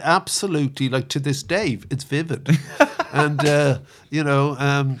shag you. It absolutely, like to this day, it's vivid. And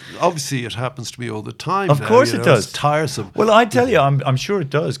obviously it happens to me all the time. Of course it does. It's tiresome. Well, I tell you, I'm sure it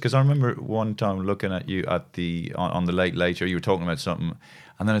does, because I remember one time looking at you at on the Late Late Show. You were talking about something,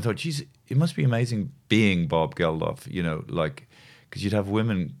 and then I thought, geez, it must be amazing being Bob Geldof. Like, because you'd have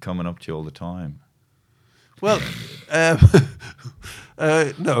women coming up to you all the time. Well,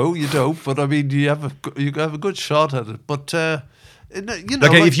 no, you don't. But I mean, you have a good shot at it. But like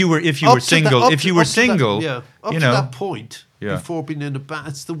if you were single, up to that point, before being in a band,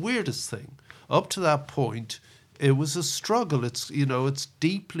 it's the weirdest thing. Up to that point, it was a struggle. It's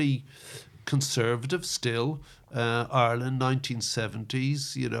deeply conservative still. Ireland,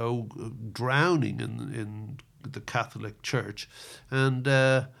 1970s. Drowning in the Catholic Church, and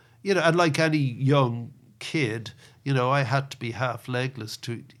and like any young kid, I had to be half legless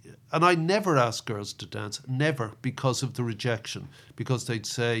and I never asked girls to dance, never, because of the rejection, because they'd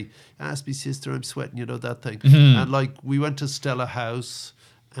say, ask me sister, I'm sweating, that thing. Mm-hmm. And like we went to Stella House,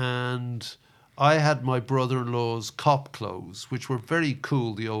 and I had my brother-in-law's cop clothes, which were very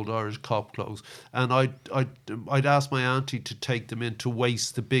cool, the old Irish cop clothes, and I'd ask my auntie to take them in to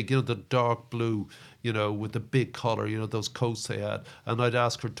waste the big, the dark blue, with the big collar, those coats they had. And I'd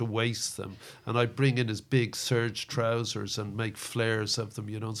ask her to waste them. And I'd bring in his big serge trousers and make flares of them,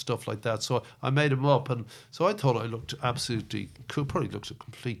 and stuff like that. So I made them up. And so I thought I looked absolutely cool, probably looked a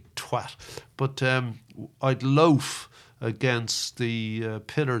complete twat. But I'd loaf against the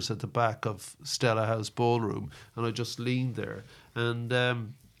pillars at the back of Stella House Ballroom. And I just leaned there.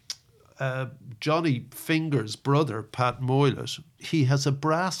 And Johnny Finger's brother, Pat Moylett, he has a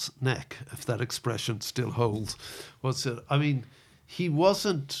brass neck, if that expression still holds. I mean, he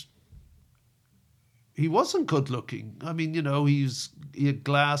wasn't good looking. I mean, he had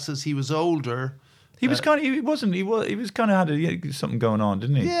glasses. He was older. He was kind of had something going on,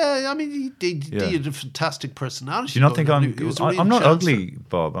 didn't he? Yeah, I mean, he had a fantastic personality. Do you not think I'm not ugly,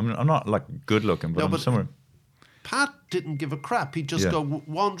 Bob? I'm not like good looking, but I'm somewhere. Pat didn't give a crap. He'd just go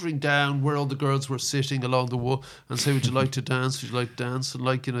wandering down where all the girls were sitting along the wall and say, would you like to dance? Would you like to dance?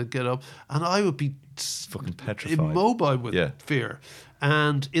 And get up. And I would be fucking petrified, immobile with fear.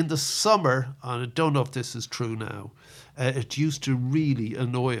 And in the summer, and I don't know if this is true now, it used to really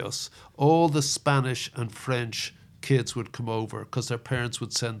annoy us. All the Spanish and French kids would come over because their parents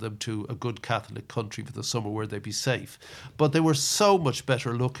would send them to a good Catholic country for the summer where they'd be safe. But they were so much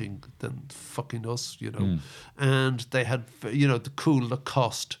better looking than fucking us, And they had, the cool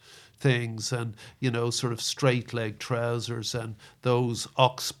Lacoste things and, sort of straight leg trousers and those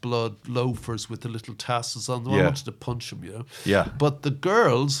oxblood loafers with the little tassels on them. I wanted to punch them, Yeah. But the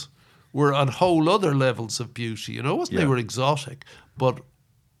girls were on whole other levels of beauty, It wasn't they were exotic. But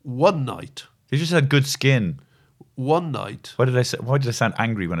one night... They just had good skin. One night... Why did I sound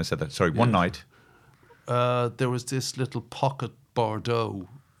angry when I said that? Sorry, one night... there was this little pocket Bordeaux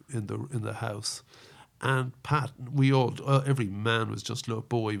in the house. And Pat, we all, every man was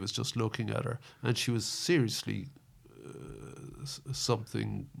boy was just looking at her. And she was seriously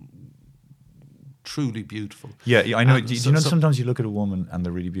something truly beautiful. Yeah, I know. Do you know sometimes you look at a woman and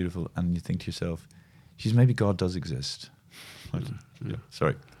they're really beautiful and you think to yourself, geez, maybe God does exist. Yeah.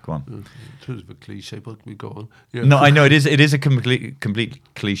 Sorry, go on. It's a bit of a cliche, but we go on. Yeah. No, I know it is a complete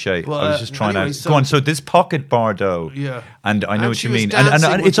cliche. Well, I was just trying to go on. So this pocket Bordeaux, and I know what you mean,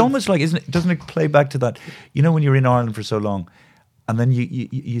 and it's almost like doesn't it play back to that? When you're in Ireland for so long, and then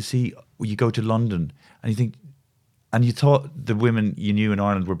you see you go to London and you think, and you thought the women you knew in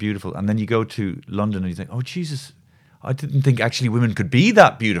Ireland were beautiful, and then you go to London and you think, oh Jesus, I didn't think actually women could be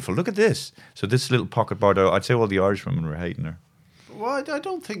that beautiful. Look at this. So this little pocket Bordeaux, I'd say all the Irish women were hating her. Well, I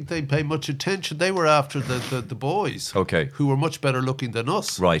don't think they pay much attention. They were after the boys, who were much better looking than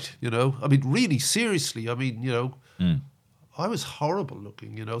us. Right. I mean, really, seriously. I mean, I was horrible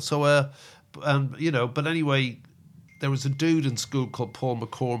looking, So, but anyway, there was a dude in school called Paul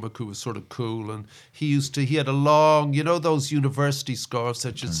McCormick who was sort of cool, and he had a long, those university scarves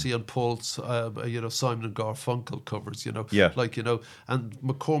that you'd see on Paul's, Simon and Garfunkel covers, and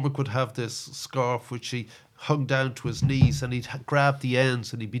McCormick would have this scarf which he hung down to his knees, and he'd grab the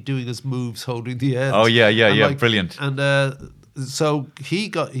ends, and he'd be doing his moves holding the ends. Oh yeah, brilliant. And so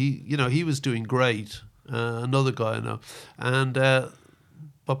he was doing great. Another guy I know, and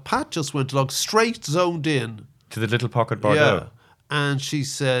but Pat just went along, straight zoned in to the little pocket Bordeaux. Yeah. And she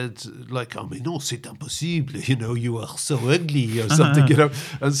said, like, oh, mais non, c'est impossible, you are so ugly or something,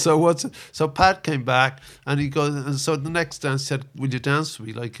 And so Pat came back and he goes, and so the next dance said, will you dance with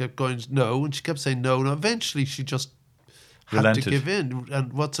me? Like, kept going, no. And she kept saying no. And eventually she just had to give in.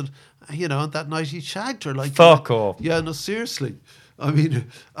 And and that night he shagged her. Like, fuck off. Yeah, no, seriously. I mean,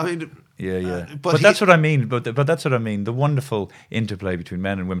 Yeah. but But that's what I mean. But that's what I mean. The wonderful interplay between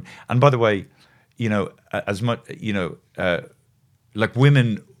men and women. And by the way, as much like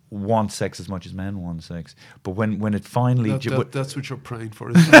women want sex as much as men want sex. But when it finally, that's what you're praying for.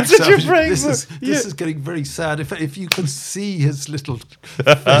 Isn't it? That's what you're praying this for. This is getting very sad. If you could see his little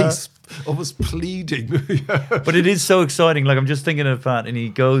face, almost pleading. But it is so exciting. Like I'm just thinking of that, and he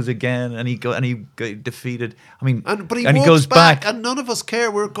goes again, and he got defeated. I mean, but he walks goes back, and none of us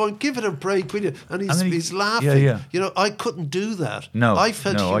care. We're going, give it a break, will you? And he's laughing. Yeah. I couldn't do that. No, I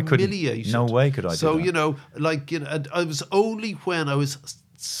felt humiliated. No way could I. So do that. and I was only when I was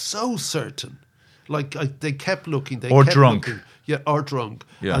so certain, they kept looking. Or drunk. Looking. Yeah, or drunk.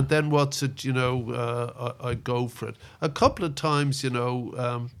 Yeah. And then what's it? I go for it a couple of times.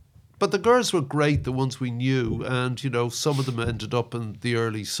 But the girls were great, the ones we knew, and some of them ended up in the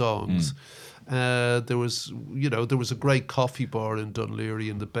early songs. There was a great coffee bar in Dunleary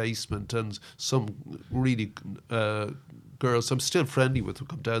in the basement, and some really girls I'm still friendly with who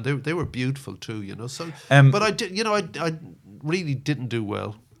come down. They were beautiful too, So, but I did, I really didn't do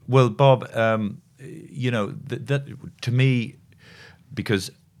well. Well, Bob, that to me,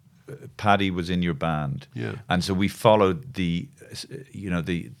 because Paddy was in your band, yeah, and so we followed the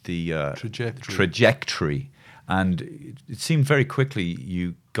trajectory, and it seemed very quickly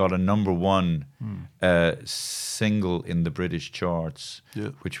you got a number one single in the British charts,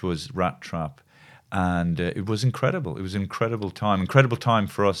 which was Rat Trap, and it was incredible. It was an incredible time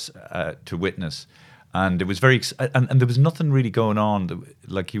for us to witness, and it was very and there was nothing really going on.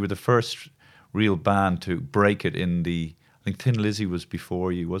 Like you were the first real band to break it in the. I think Thin Lizzy was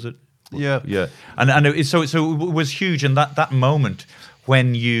before you, was it? Yeah. And so it was huge. And that moment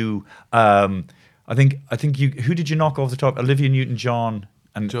when you, I think you, who did you knock off the top? Olivia Newton-John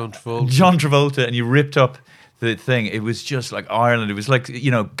and John Travolta. John Travolta, and you ripped up the thing. It was just like Ireland. It was like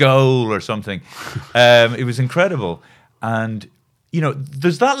Goal or something. It was incredible. And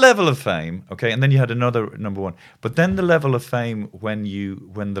there's that level of fame, okay, and then you had another number one. But then the level of fame when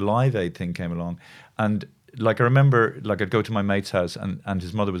the Live Aid thing came along, and I remember, I'd go to my mate's house, and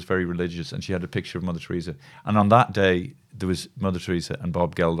his mother was very religious, and she had a picture of Mother Teresa, and on that day there was Mother Teresa and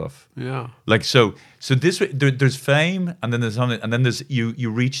Bob Geldof. Yeah. So there's fame, and then there's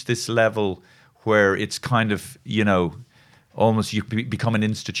you reach this level where it's kind of almost you become an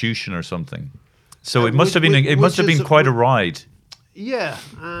institution or something. So it must have been quite a ride. Yeah,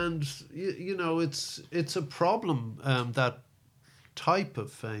 and it's a problem, that type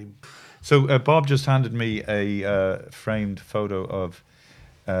of fame. So Bob just handed me a framed photo of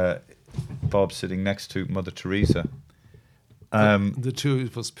Bob sitting next to Mother Teresa. The two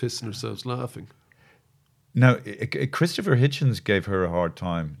of us pissing ourselves laughing. Now, Christopher Hitchens gave her a hard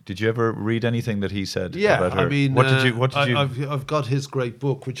time. Did you ever read anything that he said about her? I mean, what did you? I've got his great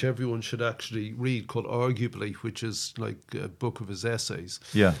book, which everyone should actually read, called Arguably, which is like a book of his essays.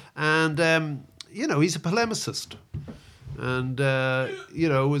 Yeah. And he's a polemicist, and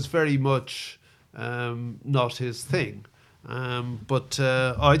it was very much not his thing. But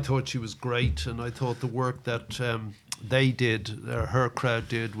I thought she was great, and I thought the work that they did, her crowd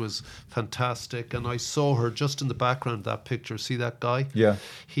did, was fantastic. And I saw her just in the background of that picture. See that guy? Yeah.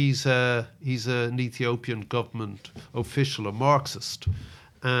 He's an Ethiopian government official, a Marxist,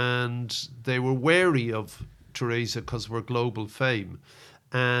 and they were wary of Teresa because of her global fame.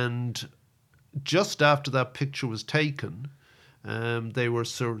 And just after that picture was taken, they were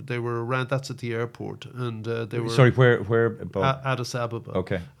around. That's at the airport, and they were. Sorry, where? Bob? Addis Ababa.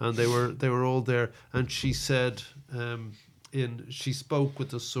 Okay. And they were all there, and she said, she spoke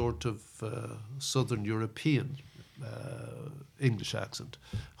with a sort of Southern European English accent,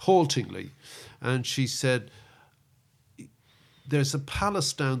 haltingly, and she said, "There's a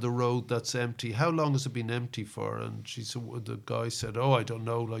palace down the road that's empty. How long has it been empty for?" And she said, the guy said, "Oh, I don't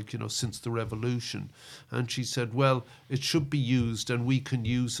know, since the revolution." And she said, "Well, it should be used, and we can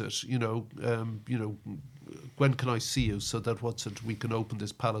use it. When can I see you so that we can open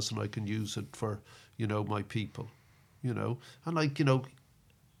this palace and I can use it for, my people, and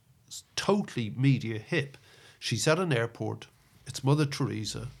totally media hip. She's at an airport. It's Mother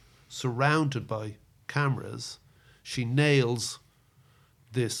Teresa, surrounded by cameras. She nails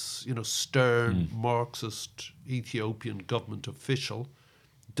this, stern Marxist Ethiopian government official,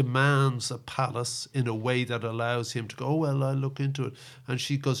 demands a palace in a way that allows him to go, "Oh, well, I'll look into it." And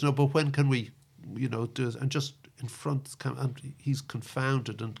she goes, "No, but when can we, do it?" And just in front, and he's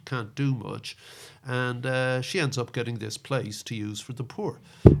confounded and can't do much. And she ends up getting this place to use for the poor.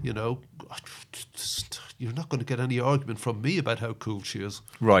 You're not going to get any argument from me about how cool she is.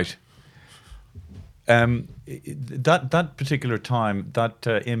 Right. That particular time,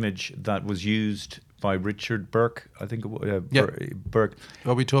 that image that was used by Richard Burke, I think Yeah. Burke,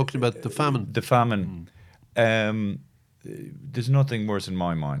 Are we talking about the famine? the famine. There's nothing worse in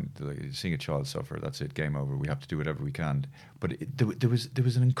my mind like seeing a child suffer. That's it, game over. We have to do whatever we can. But there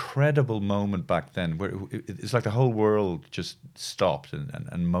was an incredible moment back then where it's like the whole world just stopped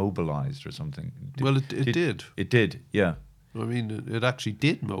and mobilized or something. Well, it did. It did, yeah. I mean, it actually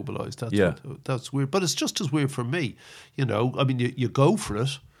did mobilise. Yeah. That's weird. But it's just as weird for me. You know, I mean, you go for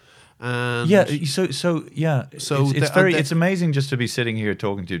it. And Yeah, so yeah. So it's the- very and the- it's amazing just to be sitting here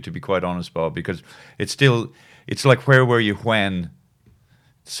talking to you. To be quite honest, Bob, because it's like where were you when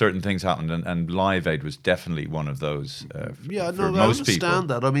certain things happened, and Live Aid was definitely one of those. Yeah, for no, I most understand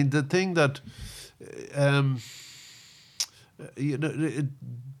people. that. I mean, the thing that, you know,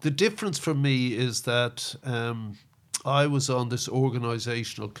 the difference for me is that I was on this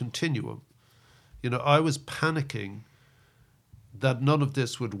organisational continuum. You know, I was panicking that none of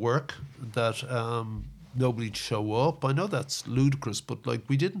this would work, that nobody'd show up. I know that's ludicrous, but like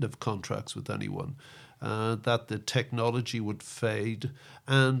we didn't have contracts with anyone. That the technology would fade,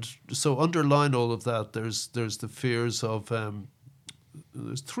 and so underlying all of that, there's the fears of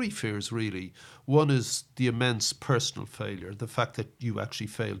there's three fears really. One is the immense personal failure, the fact that you actually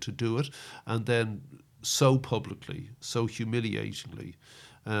failed to do it, and then so publicly, so humiliatingly.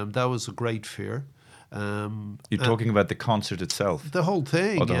 That was a great fear. You're talking about the concert itself. The whole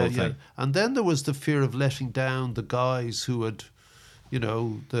thing, Oh, the whole thing. And then there was the fear of letting down the guys who had, you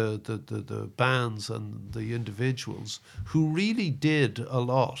know, the bands and the individuals who really did a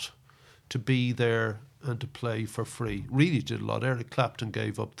lot to be there and to play for free. Really did a lot. Eric Clapton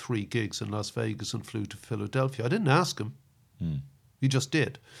gave up 3 gigs in Las Vegas and flew to Philadelphia. I didn't ask him. He just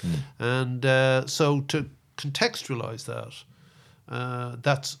did. And so to contextualize that,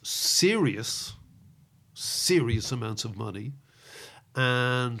 that's serious amounts of money,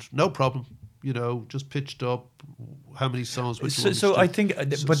 and no problem, you know, just pitched up how many songs. So I think,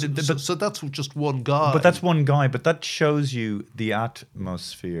 so that's just one guy. But that's one guy. But that shows you the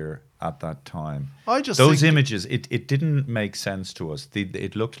atmosphere at that time. I just those think images. It didn't make sense to us.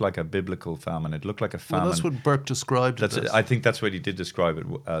 It looked like a biblical famine. It looked like a famine. Well, that's what Burke described it as. I think that's what he did describe it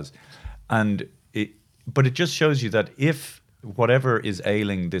as, but it just shows you that if whatever is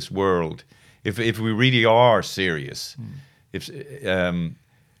ailing this world, if we really are serious, if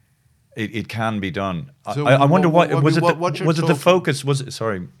it can be done. So I wonder what- was it what you're the talking- focus? Was it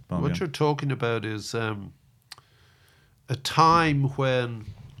sorry? Bob, What yeah. you're talking about is a time when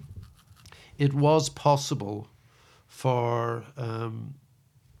it was possible for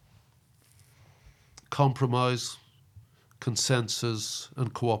compromise, consensus,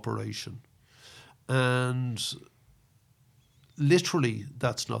 and cooperation. And literally,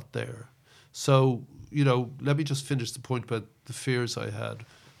 that's not there. So, you know, let me just finish the point about the fears I had.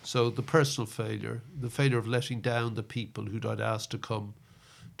 So the personal failure, the failure of letting down the people who'd I'd asked to come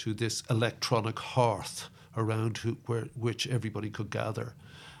to this electronic hearth around which everybody could gather.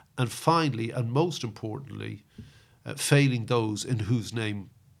 And finally, and most importantly, failing those in whose name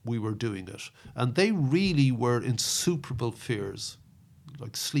we were doing it. And they really were insuperable fears,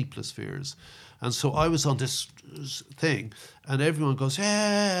 like sleepless fears. And so I was on this thing, and everyone goes,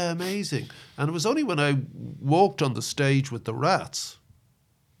 yeah, amazing. And it was only when I walked on the stage with the Rats,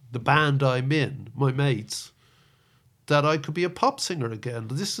 the band I'm in, my mates, that I could be a pop singer again.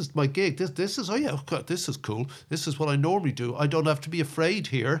 This is my gig. This is, oh yeah, God, this is cool. This is what I normally do. I don't have to be afraid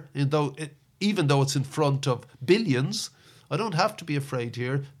here, even though it's in front of billions. I don't have to be afraid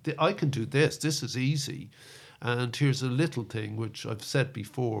here. I can do this. This is easy. And here's a little thing which I've said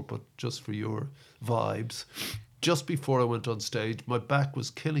before, but just for your vibes. Just before I went on stage, my back was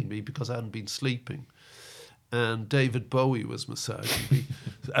killing me because I hadn't been sleeping. And David Bowie was massaging me,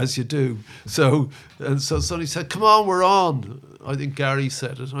 as you do. So somebody said, come on, we're on. I think Gary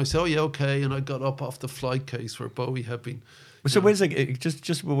said it. And I said, oh, yeah, okay. And I got up off the flight case where Bowie had been. So wait a second, just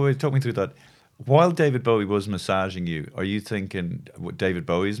talk me through that. While David Bowie was massaging you, are you thinking David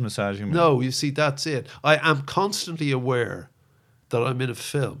Bowie's massaging me? No, you see, that's it. I am constantly aware that I'm in a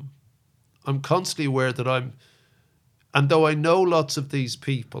film. I'm constantly aware that and though I know lots of these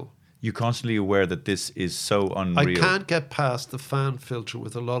people, You're constantly aware that this is so unreal. I can't get past the fan filter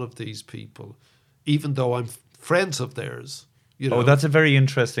with a lot of these people, even though I'm friends of theirs. You know? Oh, that's a very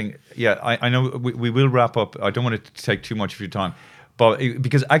interesting. Yeah, I know we will wrap up. I don't want to take too much of your time, but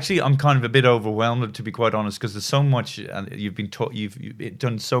because actually I'm kind of a bit overwhelmed, to be quite honest, because there's so much, and you've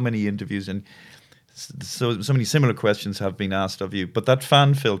done so many interviews, and so many similar questions have been asked of you. But that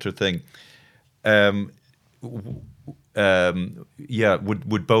fan filter thing, yeah,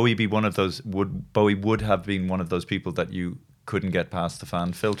 would Bowie be one of those? Would have been one of those people that you couldn't get past the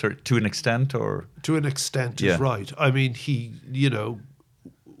fan filter to an extent, or To an extent, Yeah. is right. I mean, he, you know,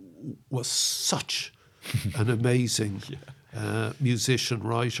 was such an amazing musician,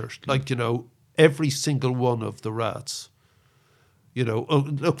 writer. Like, you know, every single one of the Rats, you know, oh,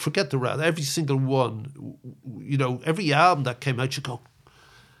 look, forget the Rats, every single one, you know, every album that came out, you go,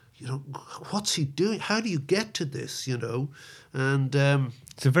 you know, what's he doing? How do you get to this, you know? And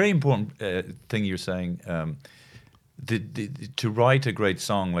it's a very important thing you're saying. To write a great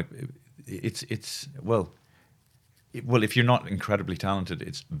song, like it's well, if you're not incredibly talented,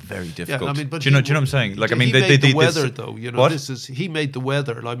 it's very difficult. yeah, I mean, but do you know what I'm saying? Like, I mean, he made the this- weather, though. You know, what? he made the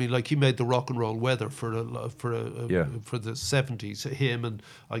weather. I mean, like he made the rock and roll weather for Yeah. for the 70s. Him and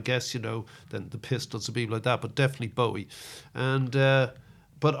I guess, you know, then the Pistols and people like that, but definitely Bowie. And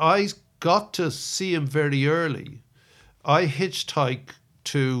but I got to see him very early. I hitchhiked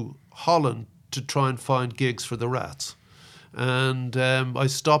to Holland to try and find gigs for the Rats. And I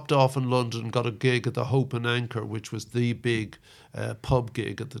stopped off in London and got a gig at the Hope and Anchor, which was the big pub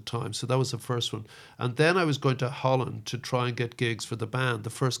gig at the time. So that was the first one. And then I was going to Holland to try and get gigs for the band, the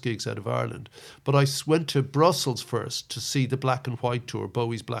first gigs out of Ireland. But I went to Brussels first to see the Black and White tour,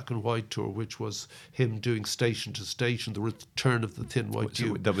 Bowie's Black and White tour, which was him doing Station to Station, the return of the Thin White So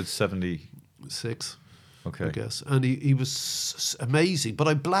Duke. that was 70. 6, Okay. I guess. And he was amazing. But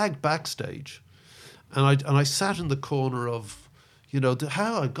I blagged backstage. And I sat in the corner of, you know,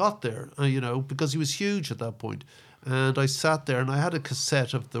 how I got there, you know, because he was huge at that point. And I sat there and I had a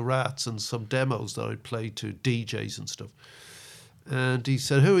cassette of the Rats and some demos that I played to DJs and stuff. And he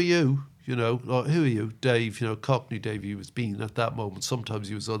said, "Who are you?" You know, "Oh, who are you?" "Dave," you know, Cockney Dave he was being at that moment. Sometimes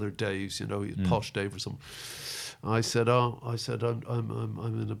he was other Daves, you know, Posh Dave or something. I said, I'm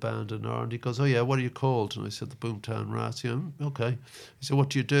in a band in Ireland. He goes, "Oh yeah, what are you called?" And I said, "The Boomtown Rats." Yeah, okay. He said, "What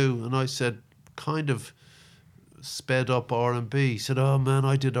do you do?" And I said, kind of sped up R&B. He said, "Oh man,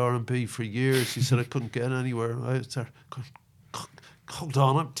 I did R&B for years." He said, "I couldn't get anywhere." I said, hold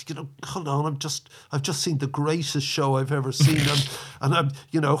on, I've just seen the greatest show I've ever seen, and I'm,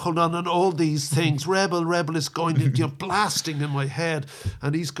 you know, hold on, and all these things, Rebel is going, you know, blasting in my head,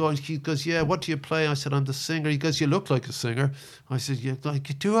 and he goes, "Yeah, what do you play?" I said, "I'm the singer." He goes, "You look like a singer." I said, "Yeah,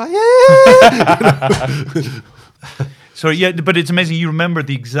 like, do I?" So yeah, but it's amazing. You remember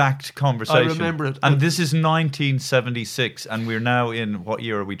the exact conversation. I remember it. And this is 1976, and we're now in what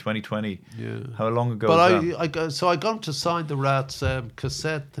year are we? 2020. Yeah. How long ago? But is that? I got him to sign the Rats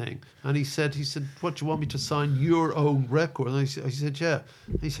cassette thing, and he said, "What, do you want me to sign your own record?" And I said, "Yeah."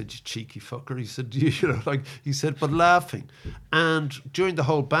 He said, "You cheeky fucker." He said, "You know, like," he said, but laughing. And during the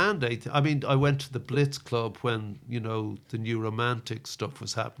whole Band Aid, I mean, I went to the Blitz Club when, you know, the New Romantic stuff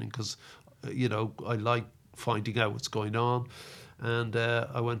was happening, because, you know, I like finding out what's going on. And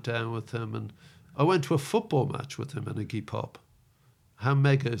I went down with him, and I went to a football match with him in Iggy Pop. How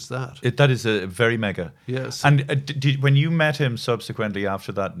mega is that? That is a very mega. Yes. And when you met him subsequently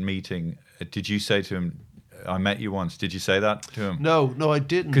after that meeting, did you say to him, "I met you once"? Did you say that to him? No, I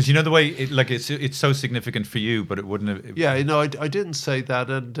didn't. Because you know the way it's so significant for you, but it wouldn't have. Yeah, you know, I didn't say that.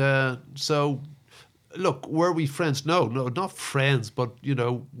 And so, look, were we friends? No, not friends, but, you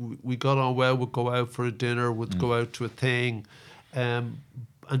know, we got on well. We'd go out for a dinner, we'd go out to a thing. And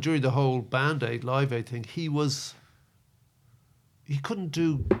during the whole Band Aid, Live Aid thing, he couldn't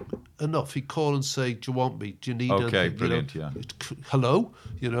do enough. He'd call and say, "Do you want me? Do you need Okay, anything?" brilliant, you know? yeah. Hello?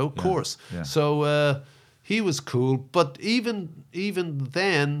 You know, of course. yeah. So he was cool. But even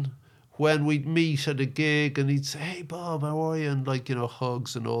then, when we'd meet at a gig and he'd say, "Hey, Bob, how are you?" And, like, you know,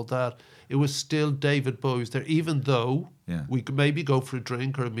 hugs and all that, it was still David Bowie was there, even though we could maybe go for a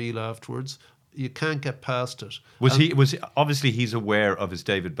drink or a meal afterwards. You can't get past it. Was obviously he's aware of his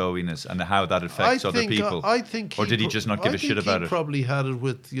David Bowie-ness and how that affects other people? I think or did he just not give a shit about he it? Probably had it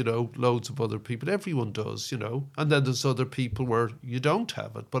with, you know, loads of other people. Everyone does, you know. And then there's other people where you don't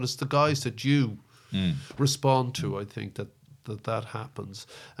have it, but it's the guys that you respond to. I think that happens.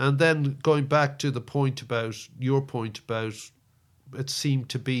 And then going back to the point about your point about it seemed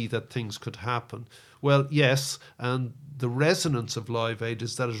to be that things could happen. Well, yes, and the resonance of Live Aid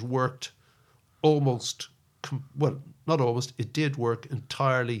is that it worked almost, not almost, it did work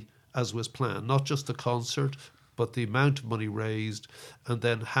entirely as was planned. Not just the concert, but the amount of money raised, and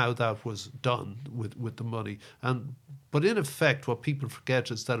then how that was done with the money. But in effect, what people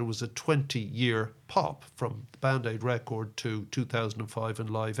forget is that it was a 20-year pop from the Band Aid record to 2005 and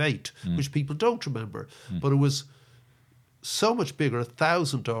Live 8, which people don't remember. But it was so much bigger,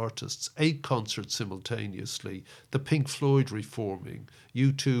 1,000 artists, 8 concerts simultaneously, the Pink Floyd reforming,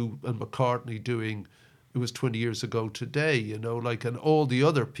 U2 and McCartney doing it was 20 years ago today, you know, like, and all the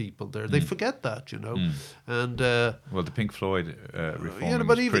other people there, they forget that, you know. And well, the Pink Floyd reforming yeah,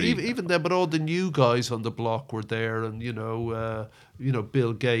 but was even then, but all the new guys on the block were there, and you know,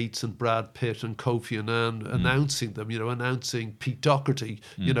 Bill Gates and Brad Pitt and Kofi Annan announcing them, you know, announcing Pete Doherty,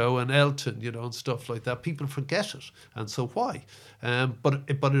 you know, and Elton, you know, and stuff like that. People forget it, and so why? But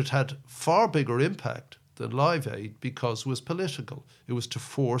it had far bigger impact than Live Aid because it was political. It was to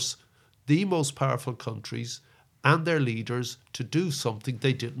force the most powerful countries and their leaders to do something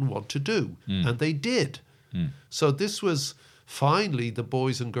they didn't want to do, and they did. So this was finally the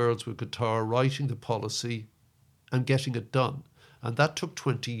boys and girls with guitar writing the policy and getting it done. And that took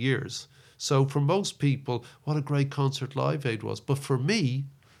 20 years. So for most people, what a great concert Live Aid was. But for me,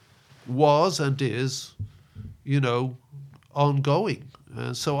 was and is, you know, ongoing.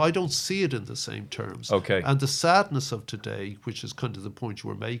 So I don't see it in the same terms. Okay. And the sadness of today, which is kind of the point you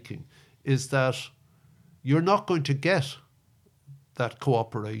were making, is that you're not going to get that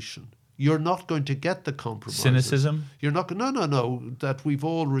cooperation. You're not going to get the compromise. Cynicism? You're not. No. That we've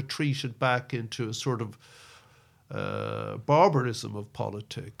all retreated back into a sort of barbarism of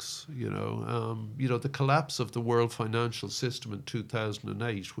politics. You know, the collapse of the world financial system in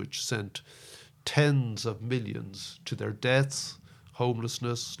 2008, which sent tens of millions to their deaths,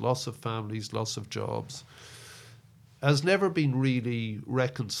 homelessness, loss of families, loss of jobs, has never been really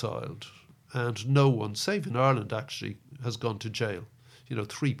reconciled. And no one, save in Ireland actually, has gone to jail. You know,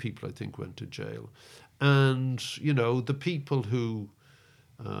 3 people, I think, went to jail. And, you know, the people who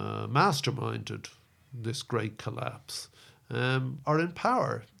masterminded this great collapse are in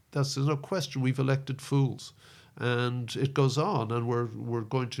power. There's no question. We've elected fools. And it goes on, and we're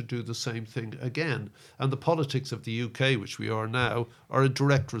going to do the same thing again. And the politics of the UK, which we are now, are a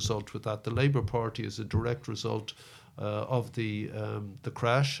direct result with that. The Labour Party is a direct result of the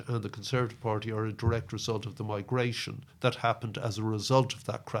crash, and the Conservative Party are a direct result of the migration that happened as a result of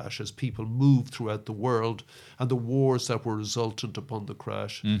that crash, as people moved throughout the world, and the wars that were resultant upon the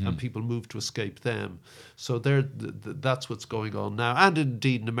crash, and people moved to escape them. So that's what's going on now. And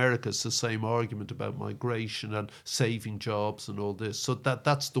indeed in America it's the same argument about migration and saving jobs and all this. So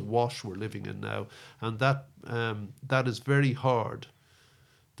that's the wash we're living in now, and that is very hard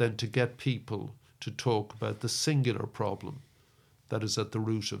then to get people to talk about the singular problem that is at the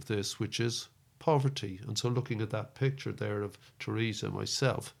root of this, which is poverty. And so looking at that picture there of Theresa and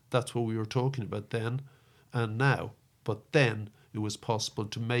myself, that's what we were talking about then and now. But then it was possible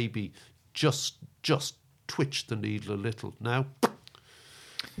to maybe just twitch the needle a little. Now,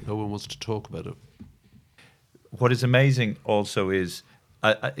 no one wants to talk about it. What is amazing also is,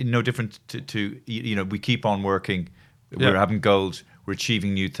 no different to you know, we keep on working, we're having goals, we're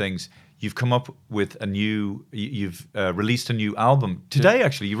achieving new things. You've come up with you've released a new album today.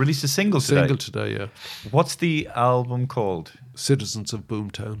 Actually, you released a single today. Single today, yeah. What's the album called? Citizens of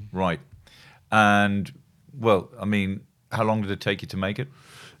Boomtown. Right. And well, I mean, how long did it take you to make it?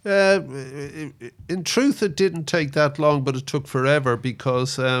 In truth, it didn't take that long, but it took forever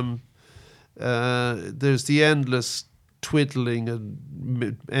because there's the endless twiddling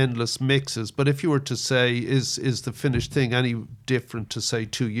and endless mixes. But if you were to say, is the finished thing any different to say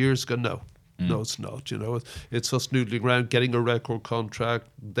 2 years ago? No, it's not. You know, it's us noodling around, getting a record contract,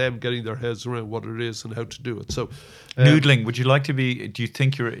 them getting their heads around what it is and how to do it. So, noodling. Would you like to be? Do you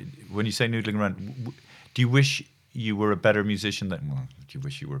think when you say noodling around? Do you wish you were a better musician than? Well, do you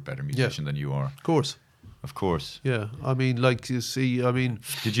wish you were a better musician than you are? Of course. Yeah, I mean, like you see, I mean,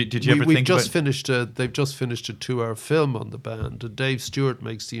 did you ever think they've just finished a 2-hour film on the band, and Dave Stewart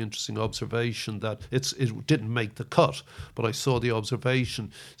makes the interesting observation that it didn't make the cut, but I saw the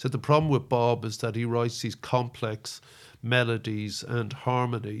observation. He said the problem with Bob is that he writes these complex melodies and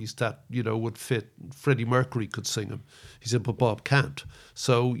harmonies that, you know, would fit. Freddie Mercury could sing them. He said, but Bob can't.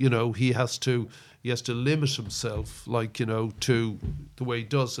 So, you know, he has to limit himself, like, you know, to the way he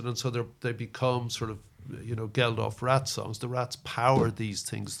does it, and so they become sort of, you know, Geldof Rat songs. The Rats power these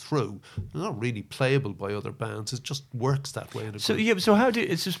things through. They're not really playable by other bands. It just works that way. So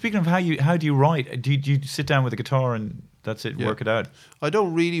speaking of how do you write? Do you sit down with a guitar and that's it, work it out? I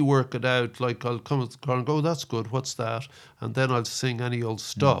don't really work it out. Like, I'll come with the guitar and go, that's good, what's that? And then I'll sing any old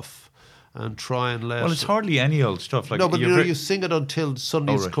stuff and try and let... Well, it's hardly any old stuff. Like, no, but you sing it until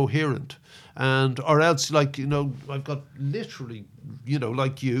suddenly it's coherent. And, or else, like, you know, I've got literally, you know,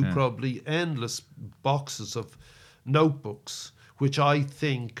 like you, probably endless boxes of notebooks, which I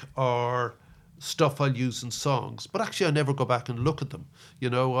think are stuff I'll use in songs. But actually, I never go back and look at them. You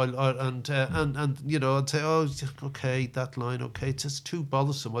know, and you know, I'd say, oh, okay, that line, okay, it's just too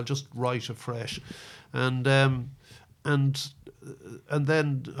bothersome. I'll just write afresh, and and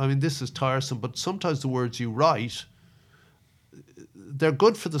then, I mean, this is tiresome, but sometimes the words you write, they're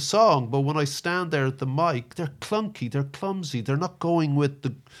good for the song, but when I stand there at the mic, they're clunky, they're clumsy, they're not going with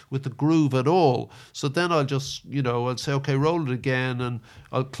the groove at all. So then I'll just, I'll say, okay, roll it again, and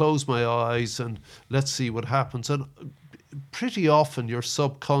I'll close my eyes and let's see what happens. And pretty often your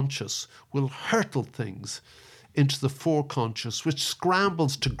subconscious will hurtle things into the foreconscious, which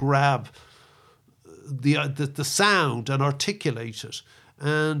scrambles to grab the sound and articulate it.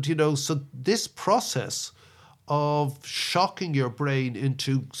 And, so this process of shocking your brain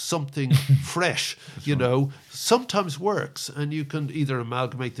into something fresh, sometimes works. And you can either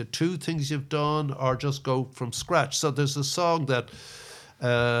amalgamate the two things you've done or just go from scratch. So there's a song that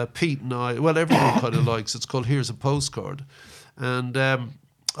Pete and everyone kind of likes. It's called Here's a Postcard. And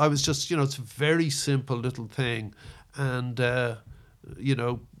I was just, it's a very simple little thing. And,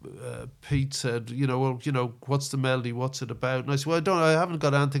 Pete said, what's the melody? What's it about? And I said, well, I haven't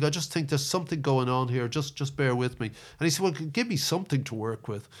got anything. I just think there's something going on here. Just bear with me. And he said, well, give me something to work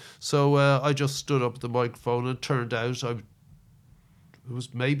with. So I just stood up at the microphone, and it turned out it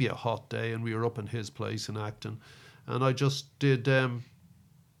was maybe a hot day, and we were up in his place in Acton. And I just did, I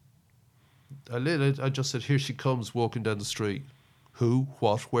just said, here she comes walking down the street. Who,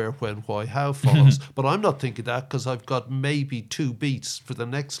 what, where, when, why, how follows. But I'm not thinking that because I've got maybe 2 beats for the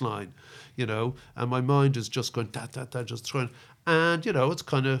next line, and my mind is just going, just throwing. And,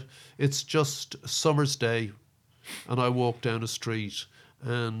 it's just a summer's day, and I walk down a street,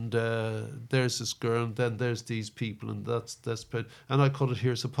 and there's this girl, and then there's these people, and that's and I call it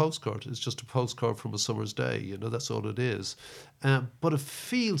Here's a Postcard. It's just a postcard from a summer's day, that's all it is. But it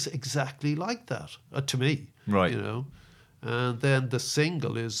feels exactly like that to me, right? And then the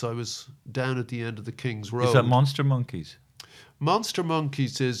single is I was down at the end of the King's Road. Is that Monster Monkeys? Monster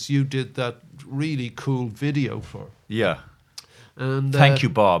Monkeys is you did that really cool video for. Yeah. And thank you,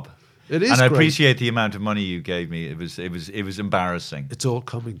 Bob. It is, and I great. Appreciate the amount of money you gave me. It was embarrassing. It's all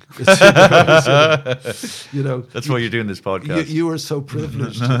coming. That's why you're doing this podcast. You were so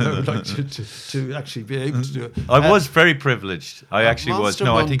privileged, to actually be able to do it. I was very privileged. I actually was. Monster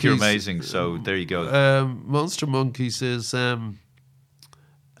No, Monkeys, I think you're amazing. So there you go. Monster Monkeys is.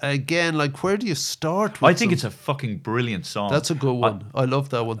 Again, where do you start with I think it's a fucking brilliant song. That's a good one. I love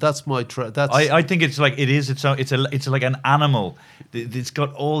that one. That's my I think it's like it's like an animal. It's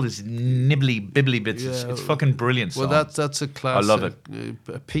got all this nibbly bibbly bits. Yeah. It's fucking brilliant song. Well, that's a classic. I love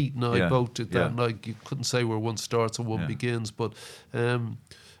it. Pete and I both did that. Yeah. You couldn't say where one starts and one begins, but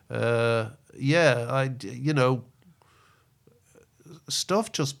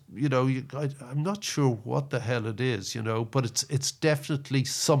stuff just, I'm not sure what the hell it is, but it's definitely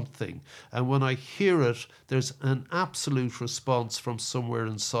something. And when I hear it, there's an absolute response from somewhere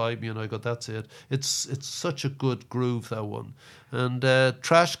inside me, and I go, that's it. It's such a good groove, that one. And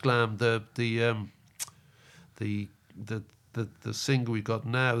Trash Glam, the single we got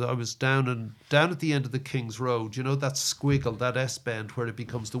now, I was down at the end of the King's Road, that squiggle, that S-bend where it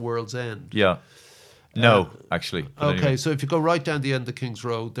becomes the world's end. Yeah. No, actually. Okay, anyway. so if you go right down the end of the King's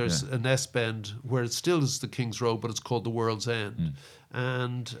Road, there's an S-bend where it still is the King's Road, but it's called the World's End.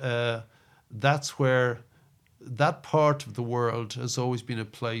 And that's where that part of the world has always been a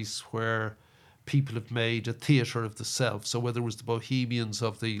place where people have made a theatre of the self. So whether it was the Bohemians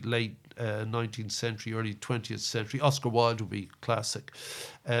of the late 19th century, early 20th century, Oscar Wilde would be classic.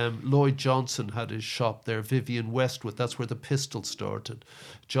 Lloyd Johnson had his shop there. Vivienne Westwood, that's where the Pistols started.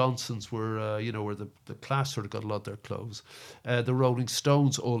 Johnsons were, where the class sort of got a lot of their clothes. The Rolling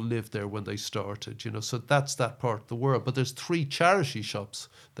Stones all lived there when they started, so that's that part of the world. But there's 3 charity shops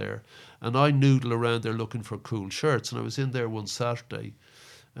there, and I noodle around there looking for cool shirts, and I was in there one Saturday,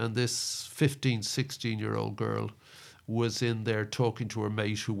 and this 15, 16-year-old girl was in there talking to her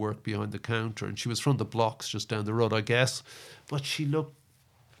mate who worked behind the counter, and she was from the blocks just down the road, I guess. But she looked,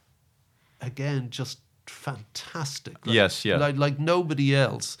 again, just fantastic. Yes, yeah. Like nobody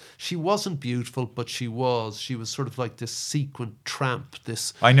else. She wasn't beautiful, but she was. She was sort of like this sequined tramp.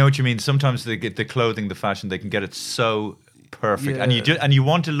 I know what you mean. Sometimes they get the clothing, the fashion, they can get it so perfect, Yeah. and you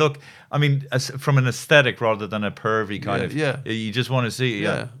want to look. I mean, from an aesthetic rather than a pervy kind of. Yeah. You just want to see.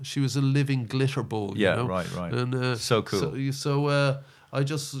 Yeah. She was a living glitter ball. Yeah. Right. And so cool. So I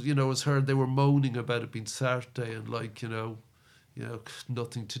just was heard they were moaning about it being Saturday and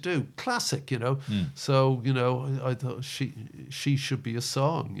nothing to do. Classic, So, I thought she should be a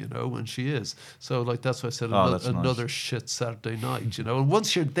song, and she is. So, that's why I said another nice. shit Saturday night, And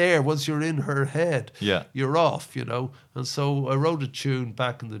once you're there, once you're in her head, you're off, And so I wrote a tune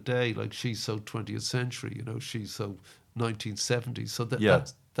back in the day, like She's So 20th Century, She's So 1970s. So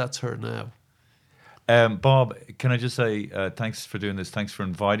that's her now. Bob, can I just say thanks for doing this? Thanks for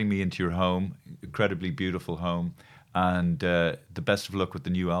inviting me into your home, incredibly beautiful home, and the best of luck with the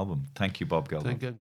new album. Thank you, Bob Geldof. Thank you.